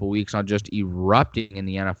last couple of weeks on just erupting in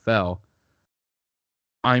the NFL.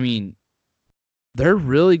 I mean, they're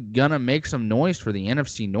really going to make some noise for the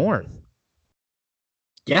NFC North.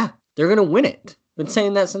 Yeah, they're going to win it. Been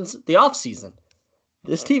saying that since the offseason.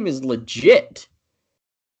 This team is legit.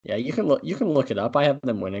 Yeah, you can look it up. I have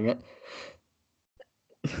them winning it.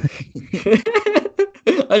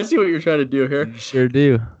 I see what you're trying to do here. You sure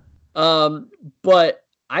do. But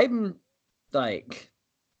I'm like,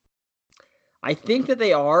 I think that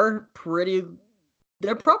they're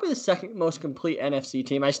probably the second most complete NFC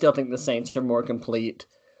team. I still think the Saints are more complete.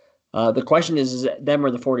 The question is it them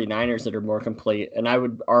or the 49ers that are more complete? And I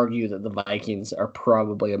would argue that the Vikings are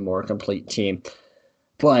probably a more complete team.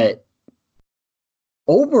 But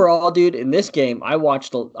overall, dude, in this game, I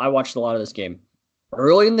watched a lot of this game.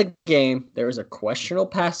 Early in the game, there was a questionable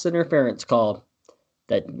pass interference call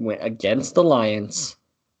that went against the Lions,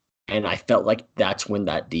 and I felt like that's when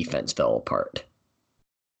that defense fell apart.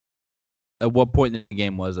 At what point in the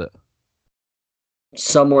game was it?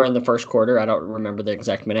 Somewhere in the first quarter. I don't remember the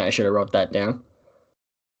exact minute. I should have wrote that down.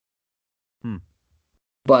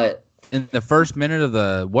 But in the first minute of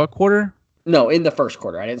the what quarter? No, in the first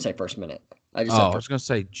quarter. I didn't say first minute. I was going to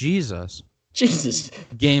say, Jesus.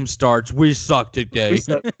 Game starts. We suck today.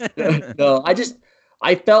 No,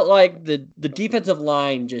 I felt like the defensive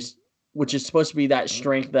line which is supposed to be that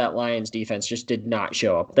strength of that Lions defense, just did not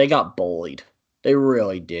show up. They got bullied. They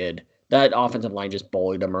really did. That offensive line just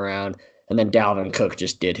bullied them around, and then Dalvin Cook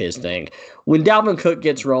just did his thing. When Dalvin Cook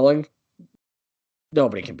gets rolling,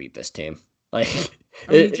 nobody can beat this team. Like,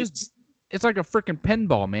 it's like a freaking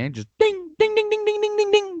pinball, man. Just ding, ding, ding, ding, ding, ding,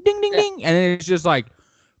 ding, ding, ding, ding, ding, and then it's just like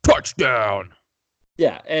touchdown.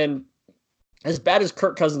 Yeah, and as bad as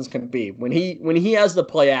Kirk Cousins can be, when he has the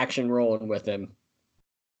play action rolling with him,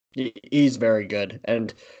 he's very good.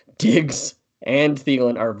 And Diggs and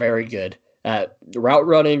Thielen are very good at route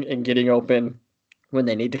running and getting open when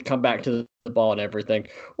they need to come back to the ball and everything,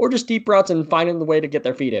 or just deep routes and finding the way to get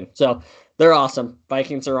their feet in. So they're awesome.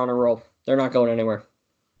 Vikings are on a roll. They're not going anywhere.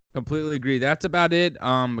 Completely agree. That's about it.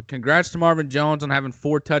 Congrats to Marvin Jones on having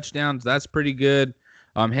 4 touchdowns. That's pretty good.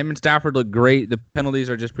 Him and Stafford look great. The penalties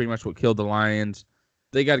are just pretty much what killed the Lions.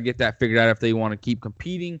 They got to get that figured out if they want to keep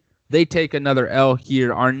competing. They take another L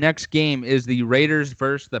here. Our next game is the Raiders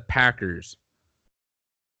versus the Packers.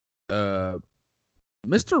 Mr.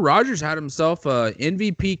 Rodgers had himself a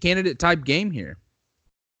MVP candidate type game here.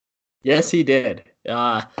 Yes, he did.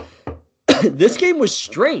 This game was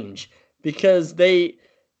strange because they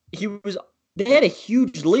had a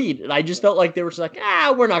huge lead, and I just felt like they were just like,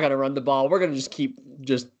 we're not going to run the ball. We're going to just keep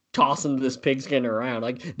tossing this pigskin around.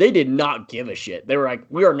 Like, they did not give a shit. They were like,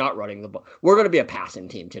 we are not running the ball. We're going to be a passing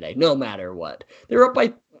team today, no matter what. They were up by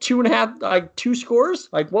 2.5, like 2 scores.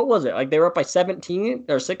 Like, what was it? Like, they were up by 17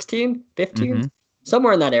 or 16, 15,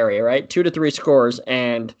 somewhere in that area, right? 2 to 3 scores,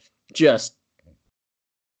 and just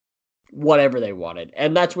whatever they wanted.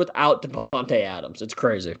 And that's without Devontae Adams. It's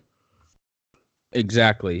crazy.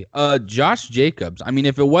 Exactly. Josh Jacobs. I mean,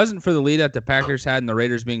 if it wasn't for the lead that the Packers had and the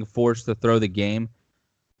Raiders being forced to throw the game,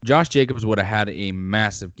 Josh Jacobs would have had a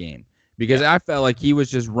massive game because I felt like he was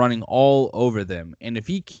just running all over them. And if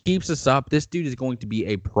he keeps us up, this dude is going to be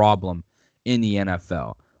a problem in the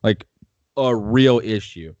NFL. Like a real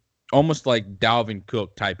issue. Almost like Dalvin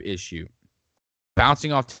Cook type issue.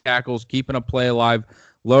 Bouncing off tackles, keeping a play alive,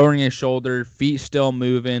 lowering his shoulder, feet still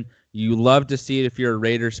moving. You love to see it if you're a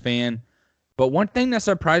Raiders fan. But one thing that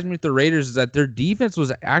surprised me with the Raiders is that their defense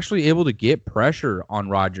was actually able to get pressure on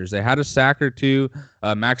Rodgers. They had a sack or two.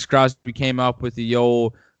 Max Crosby came up with the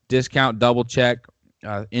old discount double check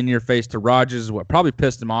in your face to Rodgers, what probably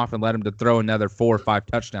pissed him off and led him to throw another 4 or 5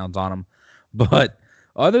 touchdowns on him. But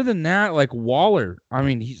other than that, like Waller, I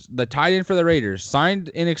mean, he's the tight end for the Raiders,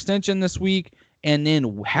 signed an extension this week and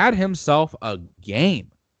then had himself a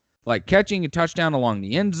game, like catching a touchdown along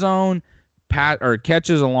the end zone,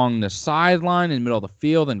 catches along the sideline in the middle of the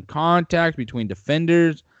field and contact between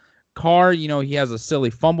defenders. Carr, he has a silly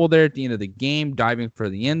fumble there at the end of the game, diving for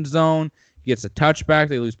the end zone. He gets a touchback.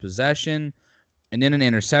 They lose possession. And then an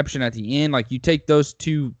interception at the end. Like, you take those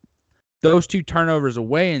two turnovers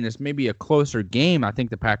away and this may be a closer game, I think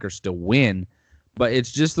the Packers still win. But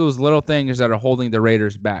it's just those little things that are holding the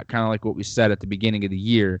Raiders back, kind of like what we said at the beginning of the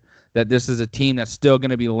year, that this is a team that's still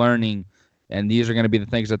going to be learning And these are going to be the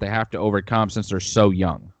things that they have to overcome since they're so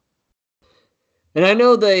young. And I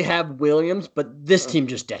know they have Williams, but this team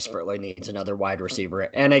just desperately needs another wide receiver.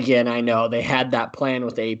 And again, I know they had that plan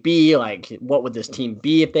with AB. Like, what would this team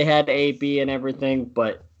be if they had AB and everything?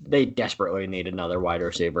 But they desperately need another wide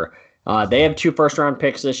receiver. They have 2 first-round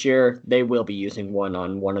picks this year. They will be using one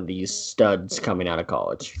on one of these studs coming out of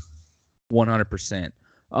college. 100%.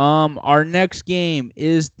 Our next game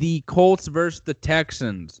is the Colts versus the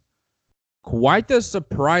Texans. Quite the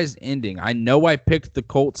surprise ending. I know I picked the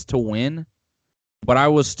Colts to win, but I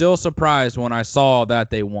was still surprised when I saw that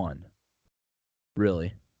they won.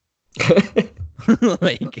 Really.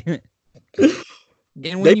 Like,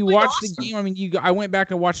 and when you watch the game, I mean, I went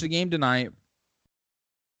back and watched the game tonight,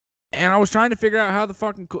 and I was trying to figure out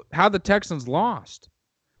how the Texans lost,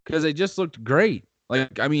 because they just looked great.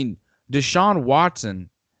 Like, I mean, Deshaun Watson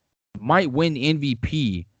might win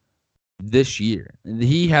MVP this year.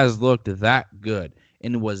 He has looked that good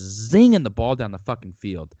and was zinging the ball down the fucking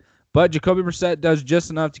field. But Jacoby Brissett does just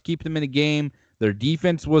enough to keep them in a game. Their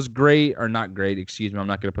defense was great, or not great, excuse me. I'm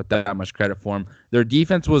not going to put that much credit for them. Their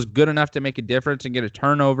defense was good enough to make a difference and get a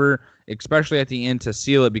turnover, especially at the end to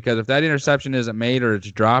seal it, because if that interception isn't made or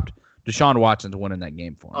it's dropped, Deshaun Watson's winning that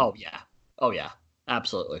game for him. Oh, yeah.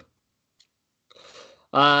 Absolutely.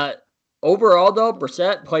 Overall, though,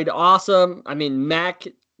 Brissett played awesome. I mean, Mac,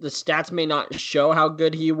 the stats may not show how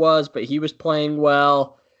good he was, but he was playing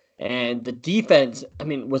well. And the defense, I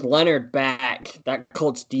mean, with Leonard back, that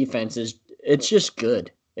Colts defense it's just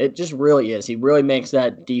good. It just really is. He really makes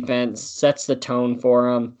that defense, sets the tone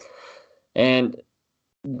for them. And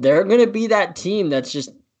they're going to be that team that's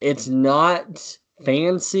just, it's not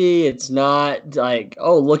fancy. It's not like,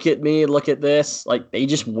 oh, look at me, look at this. Like, they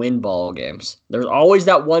just win ball games. There's always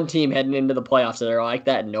that one team heading into the playoffs that are like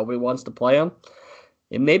that and nobody wants to play them.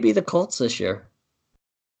 It may be the Colts this year.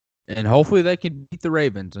 And hopefully they can beat the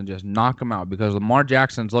Ravens and just knock them out, because Lamar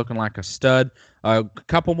Jackson's looking like a stud. A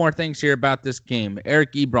couple more things here about this game.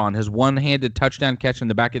 Eric Ebron, his one-handed touchdown catch in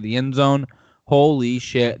the back of the end zone. Holy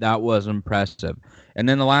shit, that was impressive. And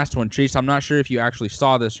then the last one, Chase, I'm not sure if you actually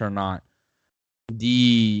saw this or not.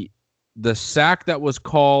 The sack that was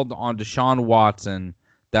called on Deshaun Watson,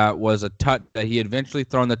 that was that he had eventually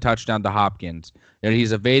thrown the touchdown to Hopkins. And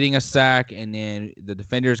he's evading a sack, and then the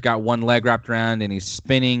defender's got one leg wrapped around, and he's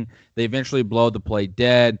spinning. They eventually blow the play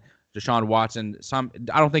dead. Deshaun Watson,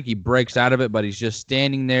 I don't think he breaks out of it, but he's just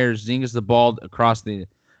standing there, zings the ball across the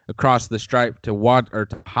stripe to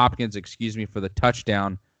Hopkins, for the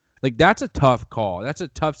touchdown. Like, that's a tough call. That's a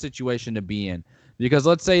tough situation to be in, because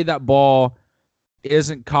let's say that ball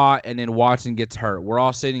isn't caught and then Watson gets hurt. We're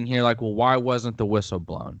all sitting here like, well, why wasn't the whistle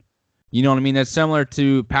blown? You know what I mean? That's similar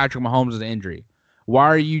to Patrick Mahomes' injury. Why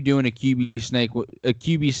are you doing a QB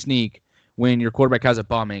sneak when your quarterback has a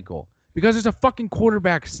bum ankle? Because it's a fucking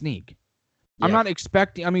quarterback sneak. Yeah. I'm not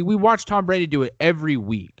expecting. I mean, we watch Tom Brady do it every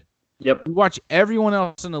week. Yep. We watch everyone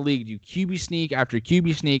else in the league do QB sneak after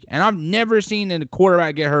QB sneak, and I've never seen a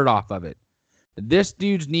quarterback get hurt off of it. This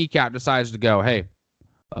dude's kneecap decides to go, hey,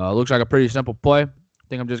 looks like a pretty simple play. I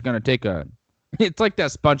think I'm just going to take it's like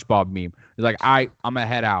that SpongeBob meme. It's like, I'm going to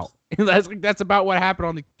head out. That's about what happened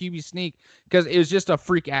on the QB sneak, because it was just a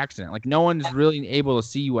freak accident. Like, no one's really able to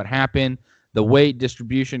see what happened. The weight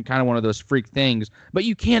distribution, kind of one of those freak things. But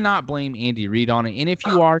you cannot blame Andy Reid on it. And if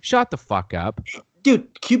you are, shut the fuck up.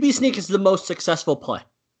 Dude, QB sneak is the most successful play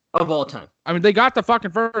of all time. I mean, they got the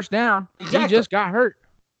fucking first down. Exactly. He just got hurt.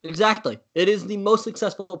 Exactly. It is the most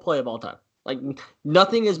successful play of all time. Like,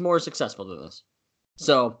 nothing is more successful than this.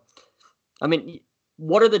 So, I mean,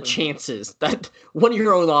 what are the chances that one of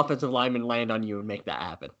your own offensive linemen land on you and make that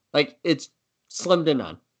happen? Like, it's slim to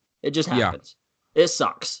none. It just happens. Yeah. It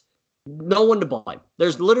sucks. No one to blame.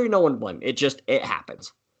 There's literally no one to blame. It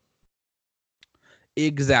happens.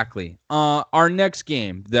 Exactly. Our next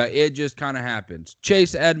game, it just kind of happens.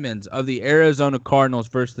 Chase Edmonds of the Arizona Cardinals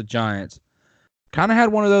versus the Giants. Kind of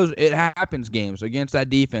had one of those it happens games against that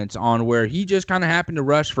defense on where he just kind of happened to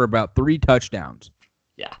rush for about 3 touchdowns.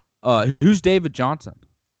 Yeah. Who's David Johnson?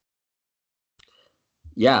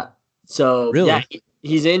 Yeah. So, really? Yeah,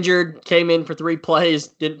 he's injured, came in for 3 plays,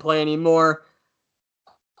 didn't play anymore.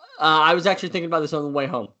 I was actually thinking about this on the way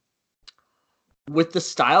home. With the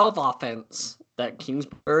style of offense that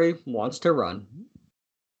Kingsbury wants to run,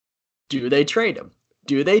 do they trade him?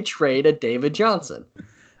 Do they trade a David Johnson?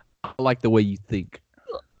 I like the way you think.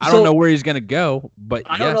 I don't know where he's going to go, but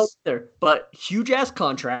I don't know either. But huge-ass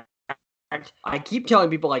contract. I keep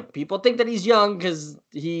telling people, people think that he's young because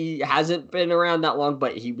he hasn't been around that long,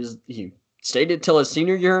 but he stayed until his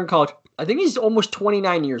senior year in college. I think he's almost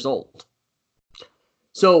 29 years old.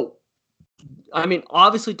 So I mean,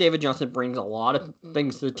 obviously David Johnson brings a lot of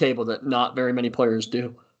things to the table that not very many players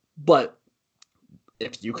do. But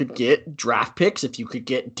if you could get draft picks, if you could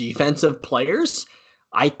get defensive players,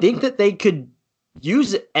 I think that they could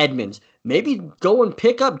use Edmonds. Maybe go and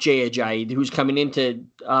pick up Jay Ajayi, who's coming in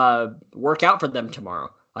to work out for them tomorrow.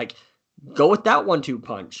 Like, go with that 1-2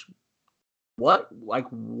 punch. What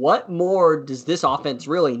more does this offense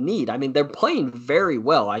really need? I mean, they're playing very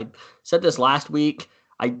well. I said this last week.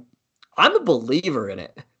 I'm a believer in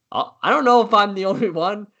it. I don't know if I'm the only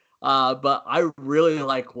one, but I really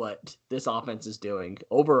like what this offense is doing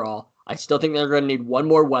overall. I still think they're going to need one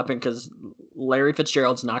more weapon because Larry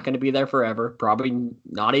Fitzgerald's not going to be there forever, probably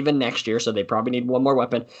not even next year, so they probably need one more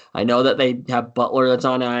weapon. I know that they have Butler that's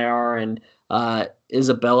on IR, and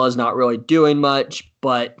Isabella's not really doing much,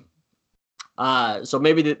 but so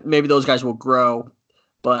maybe those guys will grow,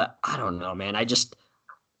 but I don't know, man.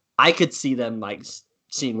 I could see them like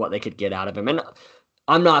seeing what they could get out of him, and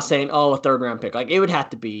I'm not saying a third round pick. Like, it would have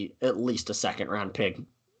to be at least a second round pick,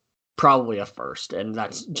 probably a first, and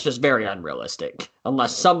that's just very unrealistic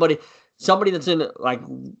unless somebody that's in like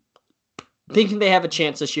thinking they have a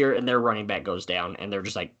chance this year and their running back goes down and they're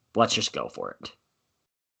just like, let's just go for it.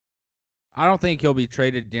 I don't think he'll be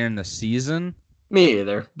traded during the season. Me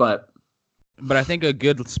either, but I think a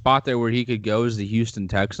good spot there where he could go is the Houston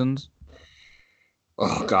Texans.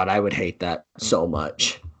 Oh God, I would hate that so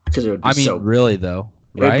much because it would be really though,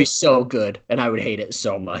 right? It would be so good, and I would hate it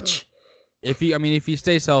so much. If he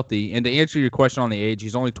stays healthy, and to answer your question on the age,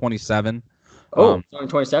 he's only 27. He's only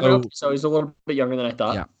 27, so he's a little bit younger than I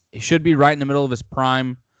thought. Yeah, he should be right in the middle of his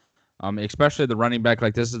prime. Especially the running back,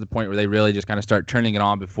 like this is the point where they really just kind of start turning it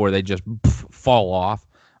on before they just fall off.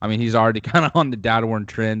 I mean, he's already kind of on the downward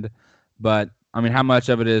trend, but I mean, how much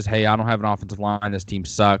of it is, hey, I don't have an offensive line, this team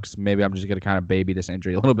sucks, maybe I'm just going to kind of baby this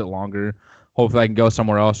injury a little bit longer. Hopefully I can go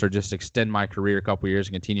somewhere else or just extend my career a couple years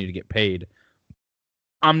and continue to get paid.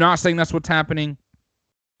 I'm not saying that's what's happening,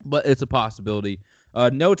 but it's a possibility.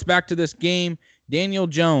 Notes back to this game. Daniel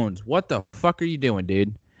Jones, what the fuck are you doing,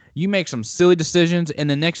 dude? You make some silly decisions, and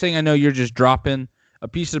the next thing I know, you're just dropping a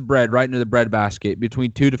piece of bread right into the bread basket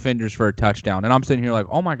between two defenders for a touchdown. And I'm sitting here like,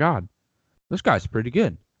 oh, my God, this guy's pretty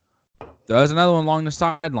good. Does another one along the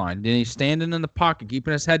sideline. Then he's standing in the pocket,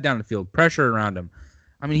 keeping his head down the field, pressure around him.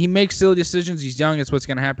 I mean, he makes silly decisions. He's young. It's what's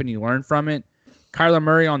going to happen. You learn from it. Kyler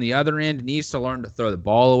Murray on the other end needs to learn to throw the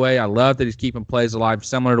ball away. I love that he's keeping plays alive,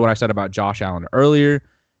 similar to what I said about Josh Allen earlier.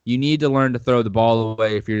 You need to learn to throw the ball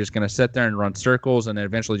away if you're just going to sit there and run circles and then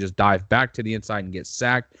eventually just dive back to the inside and get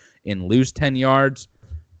sacked and lose 10 yards.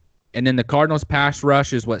 And then the Cardinals' pass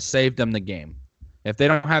rush is what saved them the game. If they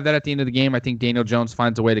don't have that at the end of the game, I think Daniel Jones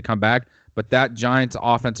finds a way to come back. But that Giants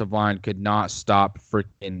offensive line could not stop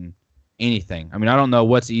freaking anything. I mean, I don't know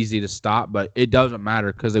what's easy to stop, but it doesn't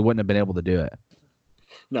matter because they wouldn't have been able to do it.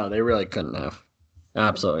 No, they really couldn't have.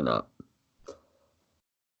 Absolutely not.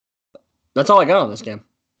 That's all I got on this game.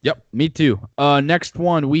 Yep, me too. Next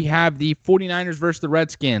one, we have the 49ers versus the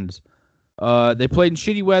Redskins. They played in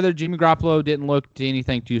shitty weather. Jimmy Garoppolo didn't look to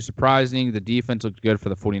anything too surprising. The defense looked good for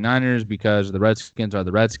the 49ers because the Redskins are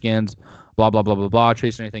the Redskins. Blah, blah, blah, blah, blah.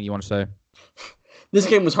 Chase, anything you want to say? This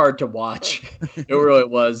game was hard to watch. It really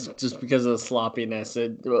was, just because of the sloppiness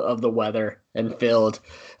of the weather and field.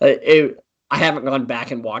 I haven't gone back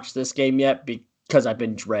and watched this game yet because I've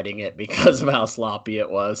been dreading it because of how sloppy it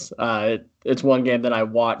was. It's one game that I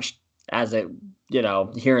watched as it,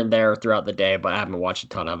 here and there throughout the day, but I haven't watched a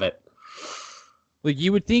ton of it. Like,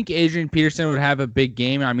 you would think Adrian Peterson would have a big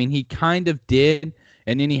game. I mean, he kind of did,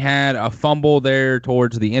 and then he had a fumble there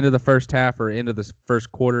towards the end of the first half or end of the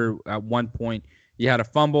first quarter. At one point, he had a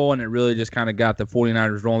fumble, and it really just kind of got the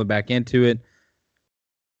 49ers rolling back into it.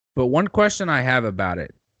 But one question I have about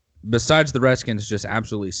it, besides the Redskins just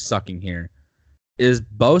absolutely sucking here, is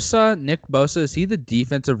Nick Bosa, is he the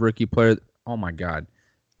defensive rookie player? Oh, my God.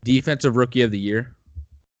 Defensive rookie of the year?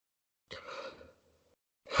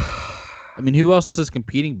 I mean, who else is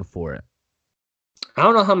competing before it? I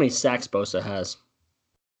don't know how many sacks Bosa has.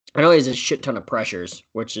 I know he has a shit ton of pressures,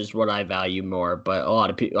 which is what I value more. But a lot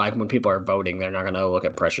of people, like when people are voting, they're not going to look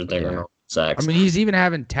at pressures. They're going to look at sacks. I mean, he's even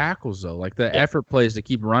having tackles, though. Like the effort plays to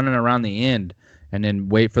keep running around the end and then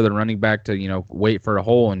wait for the running back to, wait for a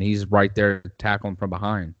hole, and he's right there tackling from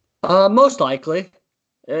behind. Most likely,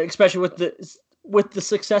 especially with the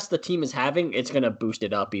success the team is having, it's going to boost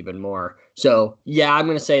it up even more. So, yeah, I'm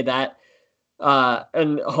going to say that.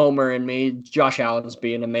 And Homer and me, Josh Allen's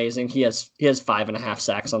being amazing. He has 5.5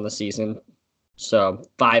 sacks on the season. So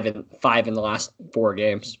 5 in the last 4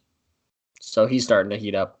 games. So he's starting to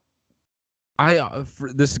heat up.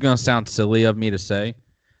 This is going to sound silly of me to say.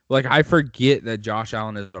 Like, I forget that Josh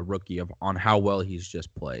Allen is a rookie on how well he's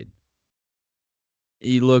just played.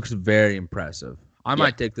 He looks very impressive. I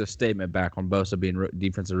might take this statement back on Bosa being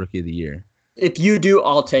defensive rookie of the year. If you do,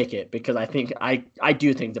 I'll take it because I think I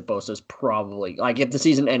do think that Bosa's probably like if the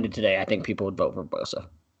season ended today, I think people would vote for Bosa.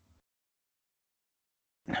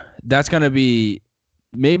 That's gonna be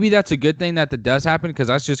maybe that's a good thing that does happen because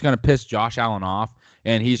that's just gonna piss Josh Allen off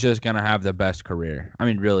and he's just gonna have the best career. I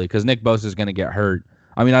mean, really, because Nick Bosa is gonna get hurt.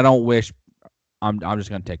 I mean, I don't wish. I'm just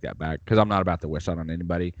gonna take that back because I'm not about to wish that on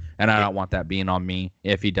anybody, and I don't want that being on me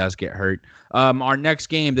if he does get hurt. Our next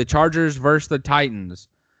game, the Chargers versus the Titans.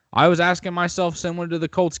 I was asking myself, similar to the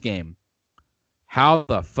Colts game, how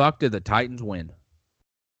the fuck did the Titans win?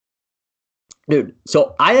 Dude,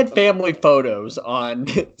 so I had family photos on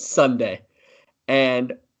Sunday,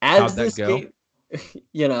 and as this game,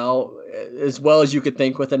 you know, as well as you could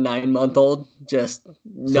think with a 9-month-old, just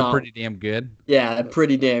not pretty damn good. Yeah,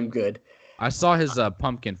 pretty damn good. I saw his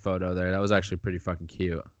pumpkin photo there. That was actually pretty fucking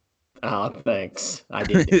cute. Oh, thanks. I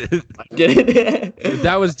did it. I did it.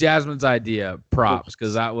 That was Jasmine's idea. Props,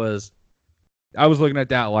 because I was looking at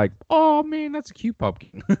that like, oh man, that's a cute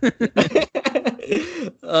pumpkin.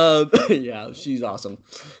 Yeah, she's awesome.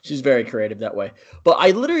 She's very creative that way. But I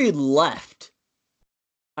literally left.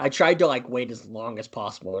 I tried to like wait as long as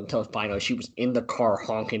possible until finally she was in the car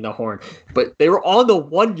honking the horn. But they were on the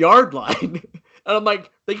 1 yard line. And I'm like,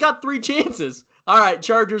 they got 3 chances. All right,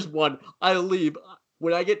 Chargers won. I leave.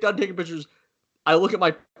 When I get done taking pictures, I look at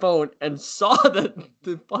my phone and saw that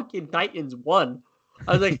the fucking Titans won.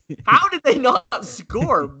 I was like, how did they not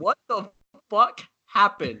score? What the fuck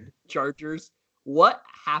happened, Chargers? What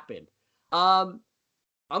happened? I'm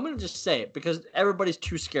going to just say it because everybody's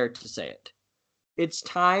too scared to say it. It's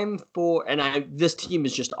time for, this team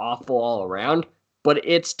is just awful all around, but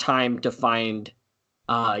it's time to find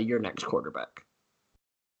your next quarterback.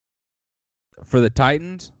 For the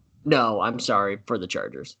Titans? No, I'm sorry, for the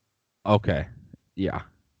Chargers. Okay. Yeah.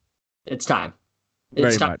 It's time.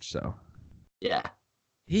 Very much so. Yeah.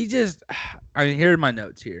 He just, I mean, here are my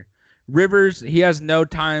notes here. Rivers, he has no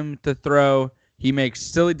time to throw. He makes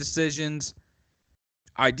silly decisions.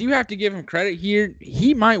 I do have to give him credit here.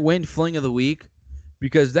 He might win Fling of the Week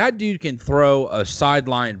because that dude can throw a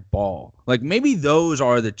sideline ball. Like, maybe those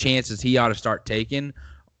are the chances he ought to start taking.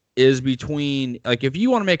 Is between, like, if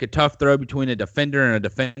you want to make a tough throw between a defender and a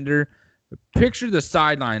defender, picture the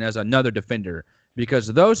sideline as another defender because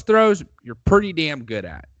those throws you're pretty damn good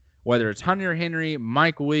at. Whether it's Hunter Henry,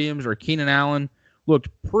 Mike Williams, or Keenan Allen, looked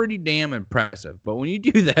pretty damn impressive. But when you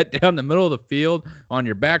do that down the middle of the field on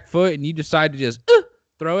your back foot and you decide to just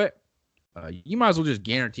throw it, you might as well just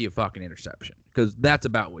guarantee a fucking interception because that's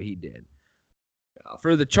about what he did.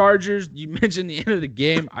 For the Chargers, you mentioned the end of the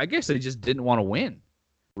game. I guess they just didn't want to win.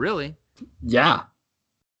 Really? Yeah.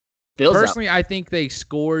 Personally, I think they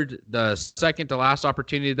scored the second to last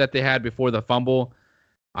opportunity that they had before the fumble.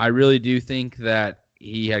 I really do think that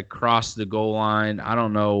he had crossed the goal line. I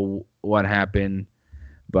don't know what happened,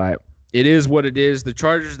 but it is what it is. The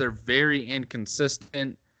Chargers, they're very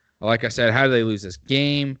inconsistent. Like I said, how do they lose this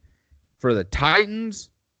game? For the Titans,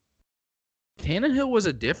 Tannehill was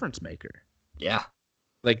a difference maker. Yeah.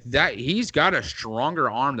 Like that, he's got a stronger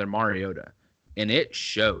arm than Mariota. And it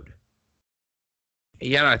showed.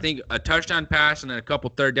 He had, I think, a touchdown pass and then a couple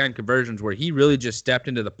third down conversions where he really just stepped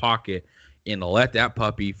into the pocket and let that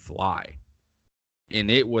puppy fly. And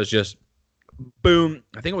it was just boom.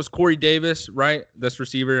 I think it was Corey Davis, right? This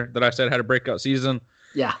receiver that I said had a breakout season.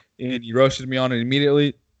 Yeah. And he roasted me on it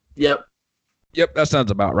immediately. Yep, that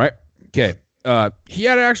sounds about right. Okay. He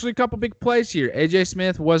had actually a couple big plays here. AJ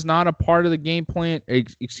Smith was not a part of the game plan.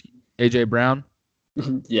 AJ Brown.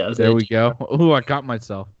 Yeah, there we go. Ooh, I caught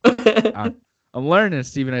myself. I'm learning,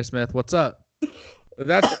 Stephen A. Smith. What's up?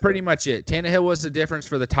 That's pretty much it. Tannehill was the difference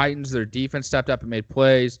for the Titans. Their defense stepped up and made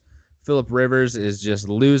plays. Phillip Rivers is just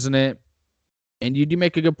losing it. And you do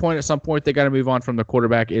make a good point. At some point, they got to move on from the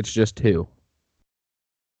quarterback. It's just 2.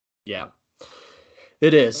 Yeah,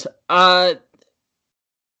 it is. The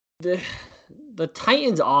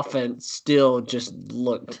Titans' offense still just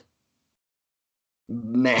looked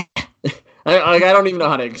meh. I don't even know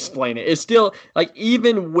how to explain it. It's still, like,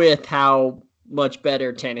 even with how much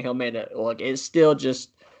better Tannehill made it look, it's still just,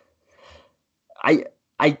 I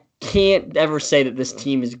can't ever say that this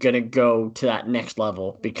team is going to go to that next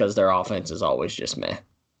level because their offense is always just meh.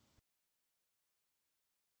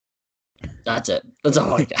 That's it. That's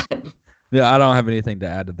all I got. Yeah, I don't have anything to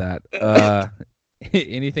add to that.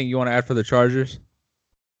 Anything you want to add for the Chargers?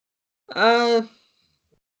 No.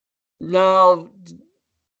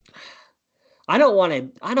 I don't want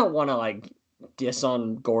to like diss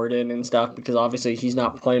on Gordon and stuff because obviously he's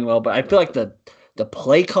not playing well. But I feel like the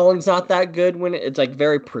play calling's not that good when it's like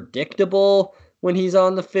very predictable when he's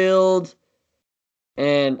on the field.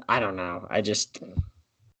 And I don't know. I just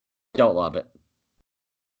don't love it.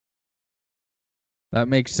 That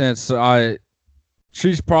makes sense.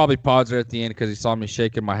 She's probably paused at the end because he saw me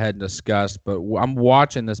shaking my head in disgust. But I'm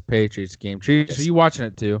watching this Patriots game. Trees, are you watching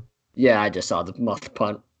it too? Yeah, I just saw the muff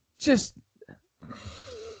punt. Just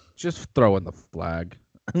throw in the flag.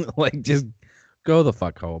 Like, just go the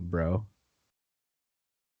fuck home, bro.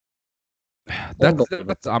 We're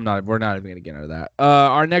not even gonna get into that.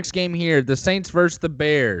 Our next game here, the Saints versus the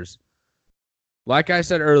Bears. Like I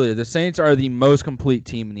said earlier, the Saints are the most complete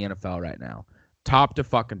team in the NFL right now. Top to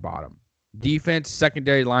fucking bottom. Defense,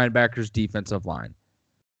 secondary linebackers, defensive line.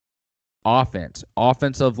 Offense,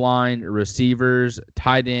 offensive line, receivers,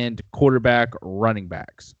 tight end, quarterback, running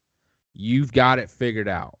backs. You've got it figured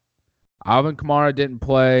out. Alvin Kamara didn't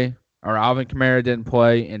play,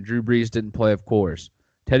 and Drew Brees didn't play, of course.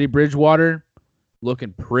 Teddy Bridgewater,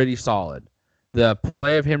 looking pretty solid. The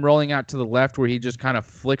play of him rolling out to the left where he just kind of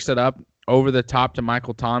flicks it up over the top to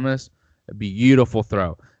Michael Thomas, a beautiful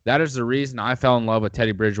throw. That is the reason I fell in love with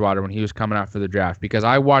Teddy Bridgewater when he was coming out for the draft, because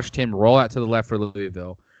I watched him roll out to the left for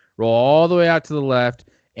Louisville, roll all the way out to the left,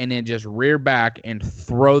 and then just rear back and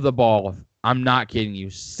throw the ball. I'm not kidding you,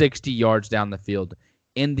 60 yards down the field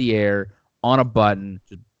in the air on a button,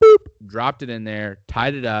 just boop, dropped it in there,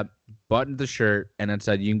 tied it up, buttoned the shirt, and then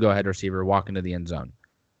said, "You can go ahead, receiver, walk into the end zone."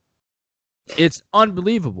 It's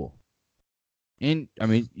unbelievable. And, I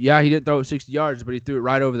mean, yeah, he didn't throw it 60 yards, but he threw it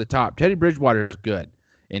right over the top. Teddy Bridgewater is good,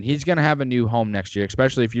 and he's going to have a new home next year,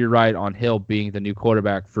 especially if you're right on Hill being the new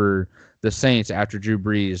quarterback for the Saints after Drew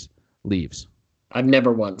Brees leaves. I've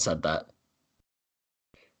never once said that.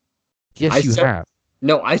 Yes, you have.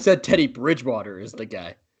 No, I said Teddy Bridgewater is the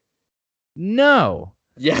guy. No.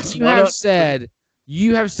 Yes, you have said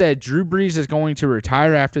Drew Brees is going to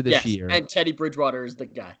retire after this year. And Teddy Bridgewater is the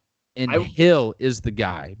guy. And Hill is the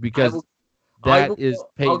guy because Peyton's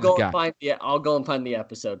guy. I'll go and find the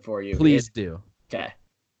episode for you. Please do. Okay.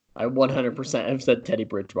 I 100% have said Teddy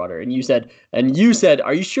Bridgewater, and you said,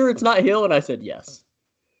 "Are you sure it's not Hill?" And I said, "Yes."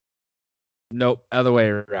 Nope, other way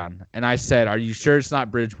around. And I said, "Are you sure it's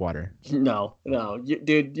not Bridgewater?" No,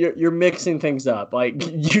 dude, you're mixing things up. Like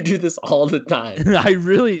you do this all the time.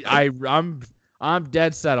 I'm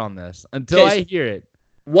dead set on this until I hear it.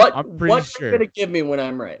 What are you gonna give me when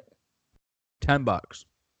I'm right? $10.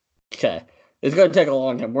 Okay. It's going to take a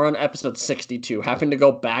long time. We're on episode 62. Having to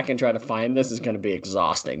go back and try to find this is going to be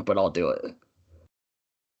exhausting, but I'll do it.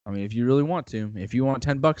 I mean, if you really want to. If you want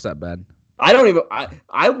 $10 that bad.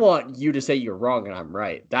 I want you to say you're wrong and I'm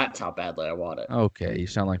right. That's how badly I want it. Okay, you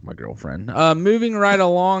sound like my girlfriend. Moving right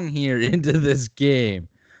along here into this game.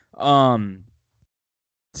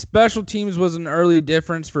 Special teams was an early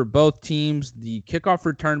difference for both teams. The kickoff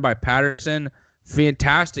return by Patterson,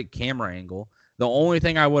 fantastic camera angle. The only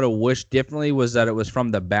thing I would have wished differently was that it was from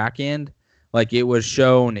the back end. Like, it was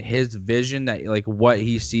shown his vision, that like what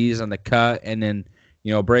he sees on the cut, and then,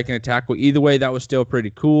 breaking a tackle. Either way, that was still pretty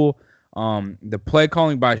cool. The play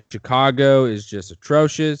calling by Chicago is just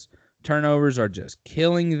atrocious. Turnovers are just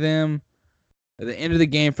killing them. At the end of the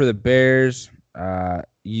game for the Bears,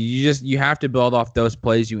 you have to build off those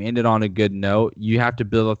plays. You ended on a good note. You have to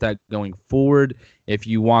build off that going forward if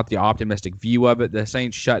you want the optimistic view of it. The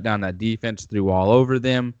Saints shut down that defense, threw all over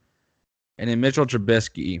them. And then Mitchell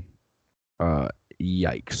Trubisky,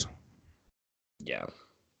 yikes. Yeah.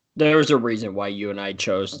 There's a reason why you and I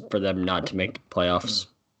chose for them not to make the playoffs.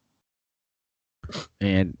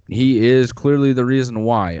 And he is clearly the reason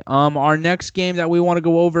why. Our next game that we want to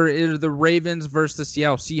go over is the Ravens versus the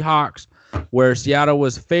Seattle Seahawks, where Seattle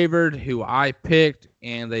was favored, who I picked,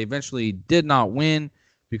 and they eventually did not win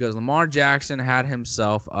because Lamar Jackson had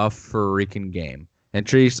himself a freaking game. And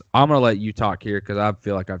Treese, I'm going to let you talk here because I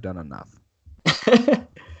feel like I've done enough.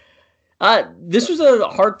 This was a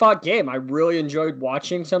hard-fought game. I really enjoyed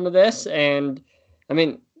watching some of this, and, I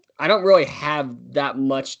mean, I don't really have that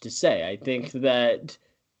much to say. I think that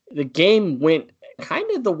the game went kind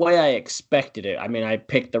of the way I expected it. I mean, I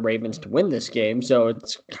picked the Ravens to win this game, so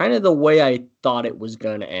it's kind of the way I thought it was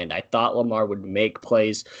going to end. I thought Lamar would make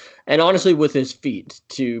plays, and honestly, with his feet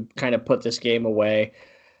to kind of put this game away.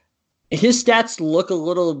 His stats look a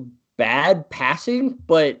little bad passing,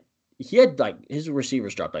 but he had his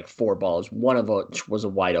receivers dropped 4 balls, one of which was a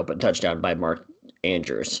wide open touchdown by Mark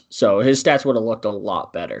Andrews. So his stats would have looked a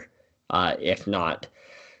lot better, if not.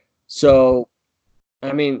 So,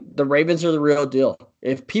 I mean, the Ravens are the real deal.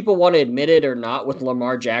 If people want to admit it or not with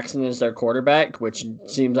Lamar Jackson as their quarterback, which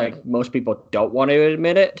seems like most people don't want to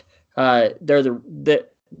admit it, they're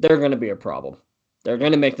going to be a problem. They're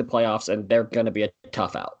going to make the playoffs, and they're going to be a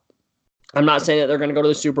tough out. I'm not saying that they're going to go to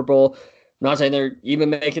the Super Bowl. I'm not saying they're even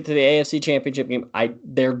make it to the AFC Championship game.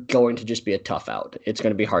 They're going to just be a tough out. It's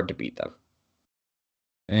going to be hard to beat them.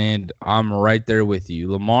 And I'm right there with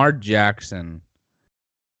you. Lamar Jackson,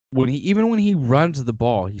 when he runs the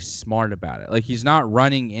ball, he's smart about it. Like, he's not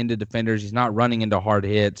running into defenders. He's not running into hard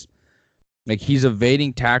hits. Like, he's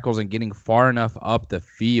evading tackles and getting far enough up the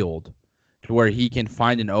field to where he can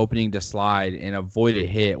find an opening to slide and avoid a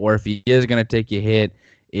hit. Or if he is going to take a hit,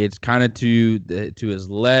 it's kind of to his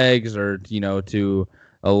legs or, to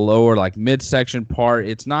a lower, like, midsection part.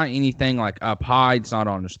 It's not anything like up high. It's not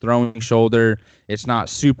on his throwing shoulder. It's not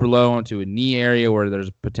super low onto a knee area where there's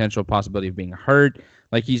a potential possibility of being hurt.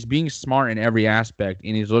 Like, he's being smart in every aspect,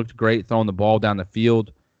 and he's looked great throwing the ball down the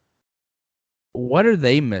field. What are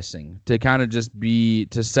they missing to kind of just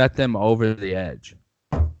to set them over the edge?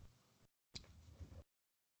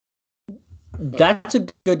 That's a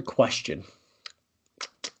good question.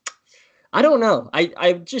 I don't know.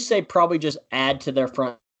 I just say probably just add to their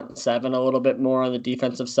front seven a little bit more on the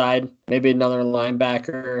defensive side. Maybe another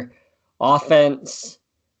linebacker. Offense,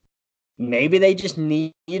 maybe they just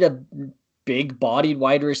need a big-bodied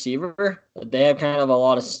wide receiver. They have kind of a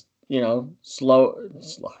lot of,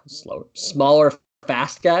 smaller,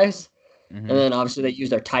 fast guys. Mm-hmm. And then obviously they use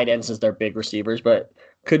their tight ends as their big receivers, but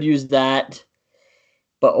could use that.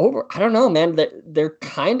 But I don't know, man. They're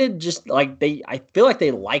kind of just like I feel like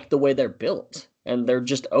they like the way they're built, and they're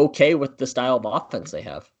just okay with the style of offense they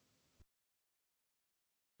have.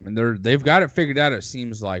 And they've got it figured out, it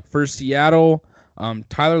seems like. For Seattle,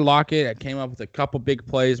 Tyler Lockett came up with a couple big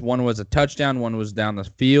plays. One was a touchdown, one was down the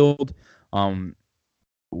field.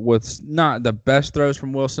 With not the best throws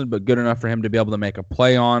from Wilson, but good enough for him to be able to make a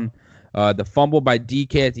play on. The fumble by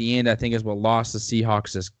DK at the end, I think, is what lost the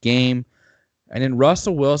Seahawks this game. And then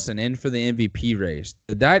Russell Wilson in for the MVP race.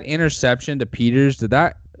 Did that interception to Peters,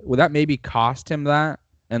 would that maybe cost him that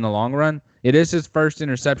in the long run? It is his first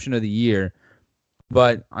interception of the year.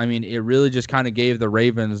 But, I mean, it really just kind of gave the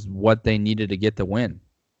Ravens what they needed to get the win.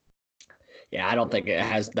 Yeah, I don't think it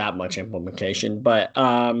has that much implementation. But,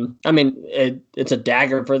 I mean, it's a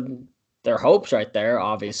dagger for their hopes right there,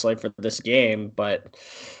 obviously, for this game. But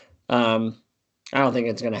I don't think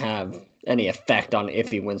it's going to have any effect on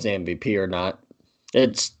if he wins the MVP or not.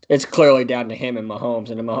 It's clearly down to him and Mahomes,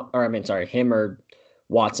 him or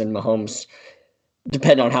Watson. Mahomes,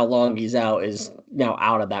 depending on how long he's out, is now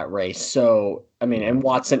out of that race. So, I mean, and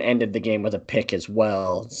Watson ended the game with a pick as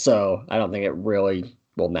well. So I don't think it really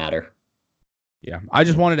will matter. Yeah, I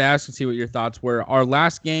just wanted to ask and see what your thoughts were. Our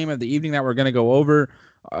last game of the evening that we're going to go over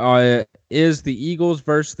is the Eagles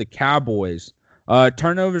versus the Cowboys.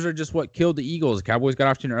 Turnovers are just what killed the Eagles. The Cowboys got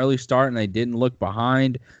off to an early start, and they didn't look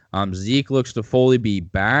behind. Zeke looks to fully be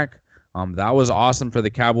back. That was awesome for the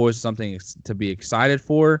Cowboys, something to be excited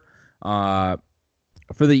for. For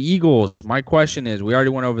the Eagles, my question is, we already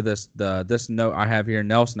went over this note I have here,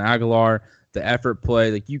 Nelson Aguilar, the effort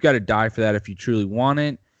play. Like, you got to die for that if you truly want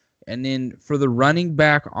it. And then for the running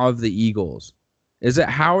back of the Eagles, is it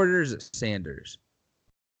Howard or is it Sanders?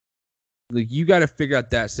 Like, you got to figure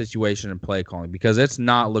out that situation and play calling because it's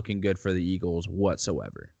not looking good for the Eagles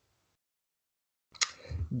whatsoever.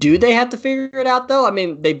 Do they have to figure it out, though? I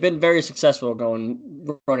mean, they've been very successful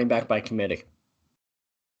going running back by committee.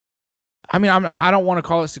 I mean, I don't want to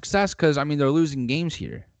call it success because, I mean, they're losing games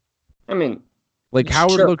here. I mean, like,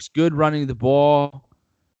 Howard looks good running the ball,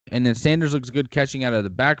 and then Sanders looks good catching out of the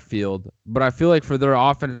backfield. But I feel like for their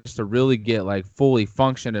offense to really get, like, fully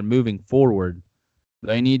function and moving forward,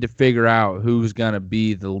 they need to figure out who's going to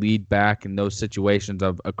be the lead back in those situations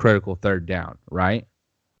of a critical third down, right?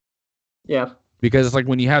 Yeah. Because it's like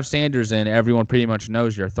when you have Sanders in, everyone pretty much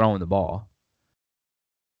knows you're throwing the ball.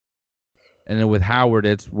 And then with Howard,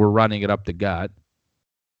 we're running it up the gut.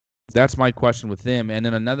 That's my question with them. And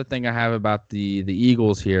then another thing I have about the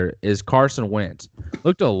Eagles here is Carson Wentz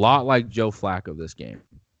looked a lot like Joe Flacco this game.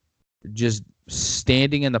 Just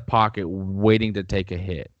standing in the pocket, waiting to take a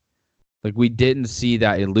hit. Like, we didn't see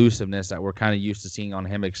that elusiveness that we're kind of used to seeing on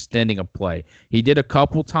him extending a play. He did a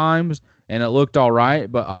couple times, and it looked all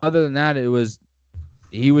right. But other than that,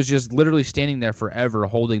 he was just literally standing there forever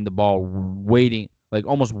holding the ball, waiting, like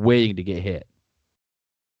almost waiting to get hit.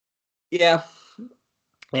 Yeah.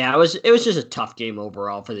 Yeah, it was just a tough game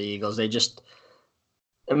overall for the Eagles.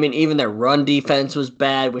 Even their run defense was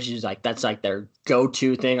bad, which is like, that's like their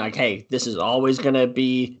go-to thing. Like, hey, this is always going to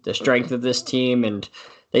be the strength of this team. And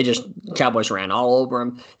Cowboys ran all over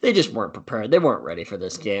them. They just weren't prepared. They weren't ready for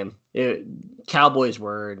this game. Cowboys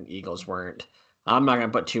were and Eagles weren't. I'm not gonna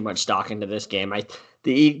put too much stock into this game.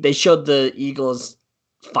 They showed the Eagles'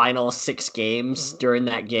 final 6 games during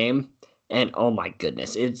that game, and oh my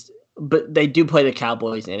goodness, but they do play the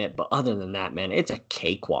Cowboys in it. But other than that, man, it's a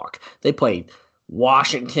cakewalk. They played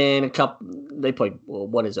Washington They played,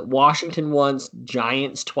 what is it? Washington once,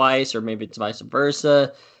 Giants twice, or maybe it's vice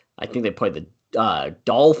versa. I think they played the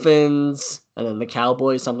Dolphins and then the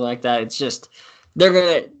Cowboys, something like that. It's just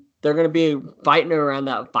they're gonna be fighting around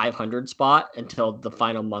that 500 spot until the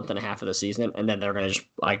final month and a half of the season, and then they're gonna just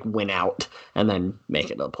like win out and then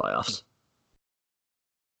make it to the playoffs.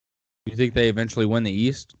 You think they eventually win the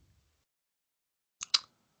East?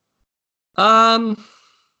 No,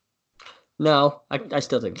 I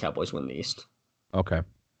still think Cowboys win the East. Okay.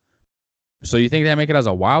 So you think they make it as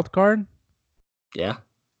a wild card? Yeah.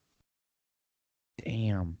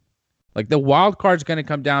 Damn. Like the wild card's going to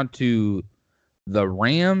come down to the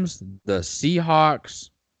Rams, the Seahawks,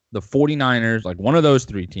 the 49ers, like one of those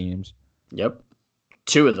 3 teams. Yep.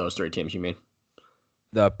 2 of those 3 teams, you mean?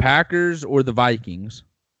 The Packers or the Vikings.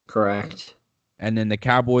 Correct. And then the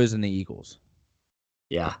Cowboys and the Eagles.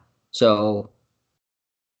 Yeah. So,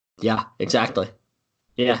 yeah, exactly.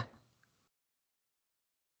 Yeah.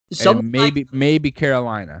 And maybe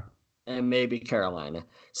Carolina. And maybe Carolina.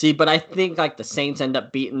 See, but I think like the Saints end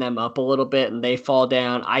up beating them up a little bit and they fall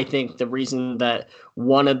down. I think the reason that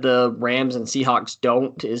one of the Rams and Seahawks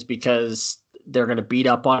don't is because they're going to beat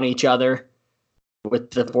up on each other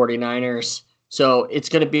with the 49ers. So it's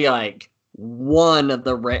going to be like one of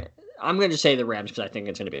the I'm going to say the Rams because I think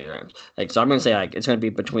it's going to be the Rams. So I'm going to say it's going to be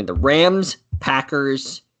between the Rams,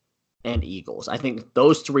 Packers, and Eagles. I think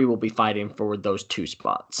those 3 will be fighting for those 2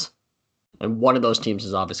 spots. And one of those teams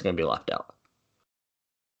is obviously going to be left out.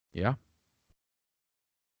 Yeah.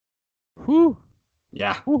 Whew.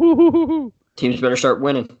 Yeah. Woo-hoo-hoo-hoo. Teams better start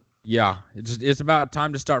winning. Yeah. It's about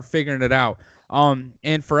time to start figuring it out.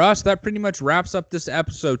 And for us, that pretty much wraps up this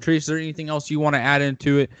episode. Tree, is there anything else you want to add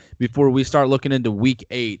into it before we start looking into week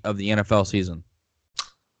 8 of the NFL season?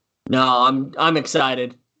 No, I'm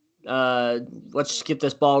excited. Let's just get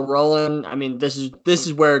this ball rolling. I mean, this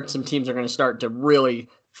is where some teams are going to start to really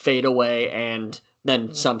fade away and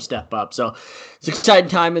then some step up. So it's an exciting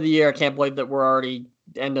time of the year. I can't believe that we're already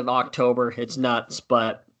end of October. It's nuts,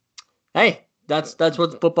 but hey, that's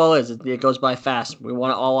what football is. It goes by fast. We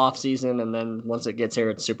want it all off season, and then once it gets here,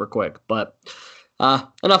 it's super quick. But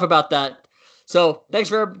enough about that. So thanks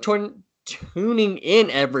for tuning in,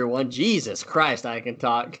 everyone. Jesus Christ, I can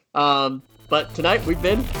talk. But tonight we've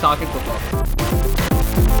been talking football.